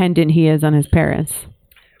dependent he is on his parents.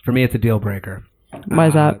 For me, it's a deal breaker. Why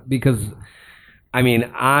is that? Because, I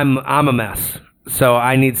mean, I'm a mess. So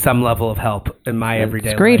I need some level of help in my everyday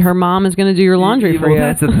life. It's great. Her mom is going to do your laundry for you.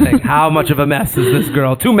 That's the thing. How much of a mess is this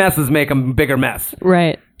girl? 2 messes make a bigger mess.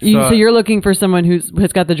 Right. So you're looking for someone who's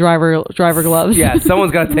got the driver gloves. Yeah,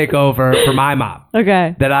 someone's got to take over for my mom.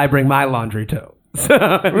 Okay. That I bring my laundry to.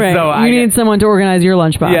 Right. So you need someone to organize your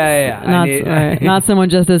lunchbox. Yeah. Not someone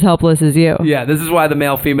just as helpless as you. Yeah, this is why the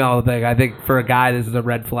male-female thing. I think for a guy, this is a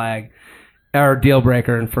red flag or a deal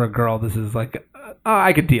breaker, and for a girl, this is like,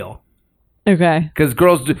 I could deal. Okay. Because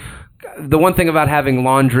girls do. The one thing about having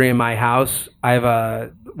laundry in my house, I have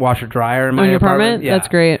a washer dryer in my apartment. Yeah. That's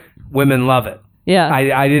great. Women love it. Yeah.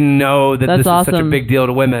 I didn't know that this awesome. is such a big deal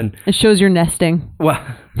to women. It shows your nesting. Well,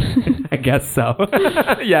 I guess so.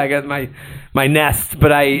 Yeah, I got my nest,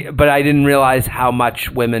 but I didn't realize how much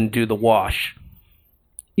women do the wash.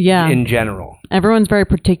 Yeah. In general. Everyone's very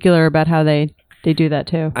particular about how they do that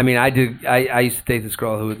too. I mean, I used to date this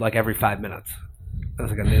girl who would like every 5 minutes. It was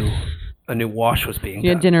like a new wash was being done. You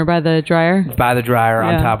had dinner by the dryer? By the dryer,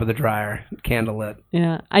 on top of the dryer, candle lit.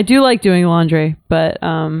 Yeah. I do like doing laundry, but...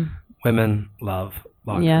 women love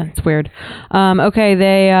laundry. Yeah, it's weird. Okay,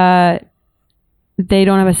 they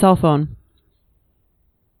don't have a cell phone.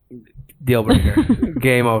 Deal breaker.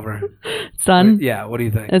 Game over. Son. Yeah. What do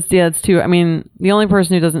you think? It's too. I mean, the only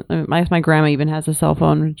person who doesn't. My grandma even has a cell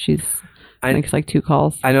phone. She's makes like 2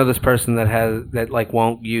 calls. I know this person that like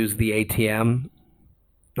won't use the ATM.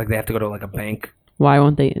 Like they have to go to like a bank. Why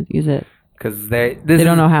won't they use it? Because they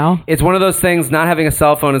don't know how. It's one of those things. Not having a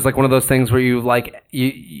cell phone is like one of those things where you like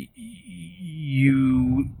you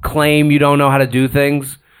claim you don't know how to do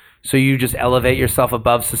things. So you just elevate yourself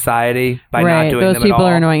above society by not doing them at all. Those people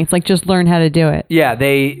are annoying. It's like, just learn how to do it. Yeah,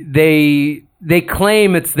 they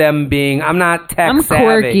claim it's them being, I'm not tech savvy.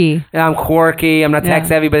 Quirky. I'm quirky. I'm not tech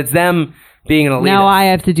savvy, but it's them being an elitist. Now I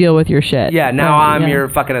have to deal with your shit. Yeah, now I'm your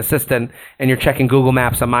fucking assistant and you're checking Google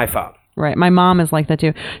Maps on my phone. Right. My mom is like that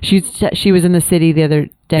too. She was in the city the other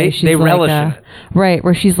day. They relish in it. Right.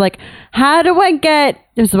 Where she's like, how do I get,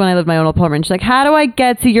 this is when I lived in my own apartment. She's like, how do I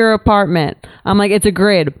get to your apartment? I'm like, it's a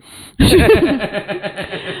grid. The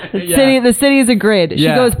city is a grid. She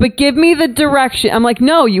goes, but give me the direction. I'm like,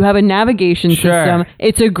 no, you have a navigation system.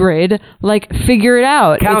 It's a grid. Like, figure it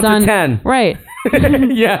out. Count to 10. Right.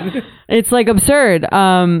 Yeah. It's like absurd.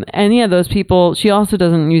 And yeah, those people, she also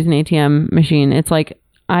doesn't use an ATM machine. It's like,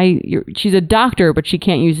 she's a doctor, but she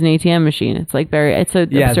can't use an ATM machine. It's like it's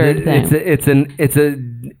an absurd thing.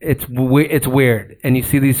 It's weird. And you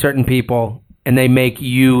see these certain people and they make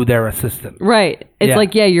you their assistant. Right. It's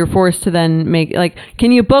like, you're forced to then make, like,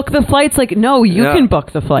 can you book the flights? Like, no, you can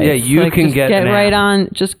book the flights. Yeah, you like, can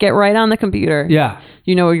just get right on the computer. Yeah.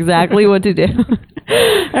 You know exactly what to do.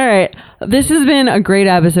 All right. This has been a great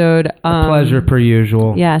episode. A pleasure per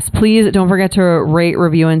usual. Yes. Please don't forget to rate,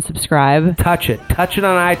 review, and subscribe. Touch it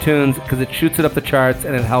on iTunes because it shoots it up the charts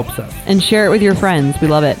and it helps us. And share it with your friends. We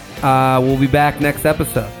love it. We'll be back next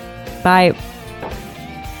episode. Bye.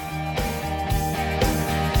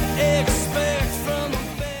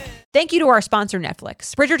 Thank you to our sponsor,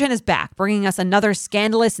 Netflix. Bridgerton is back, bringing us another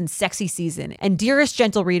scandalous and sexy season. And dearest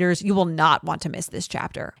gentle readers, you will not want to miss this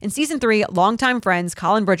chapter. In season 3, longtime friends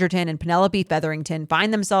Colin Bridgerton and Penelope Featherington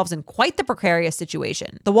find themselves in quite the precarious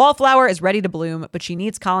situation. The wallflower is ready to bloom, but she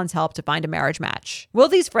needs Colin's help to find a marriage match. Will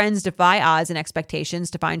these friends defy odds and expectations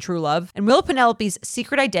to find true love? And will Penelope's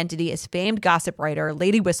secret identity as famed gossip writer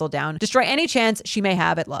Lady Whistledown destroy any chance she may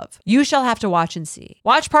have at love? You shall have to watch and see.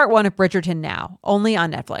 Watch part 1 of Bridgerton now, only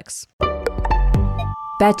on Netflix.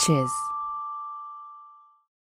 Betches.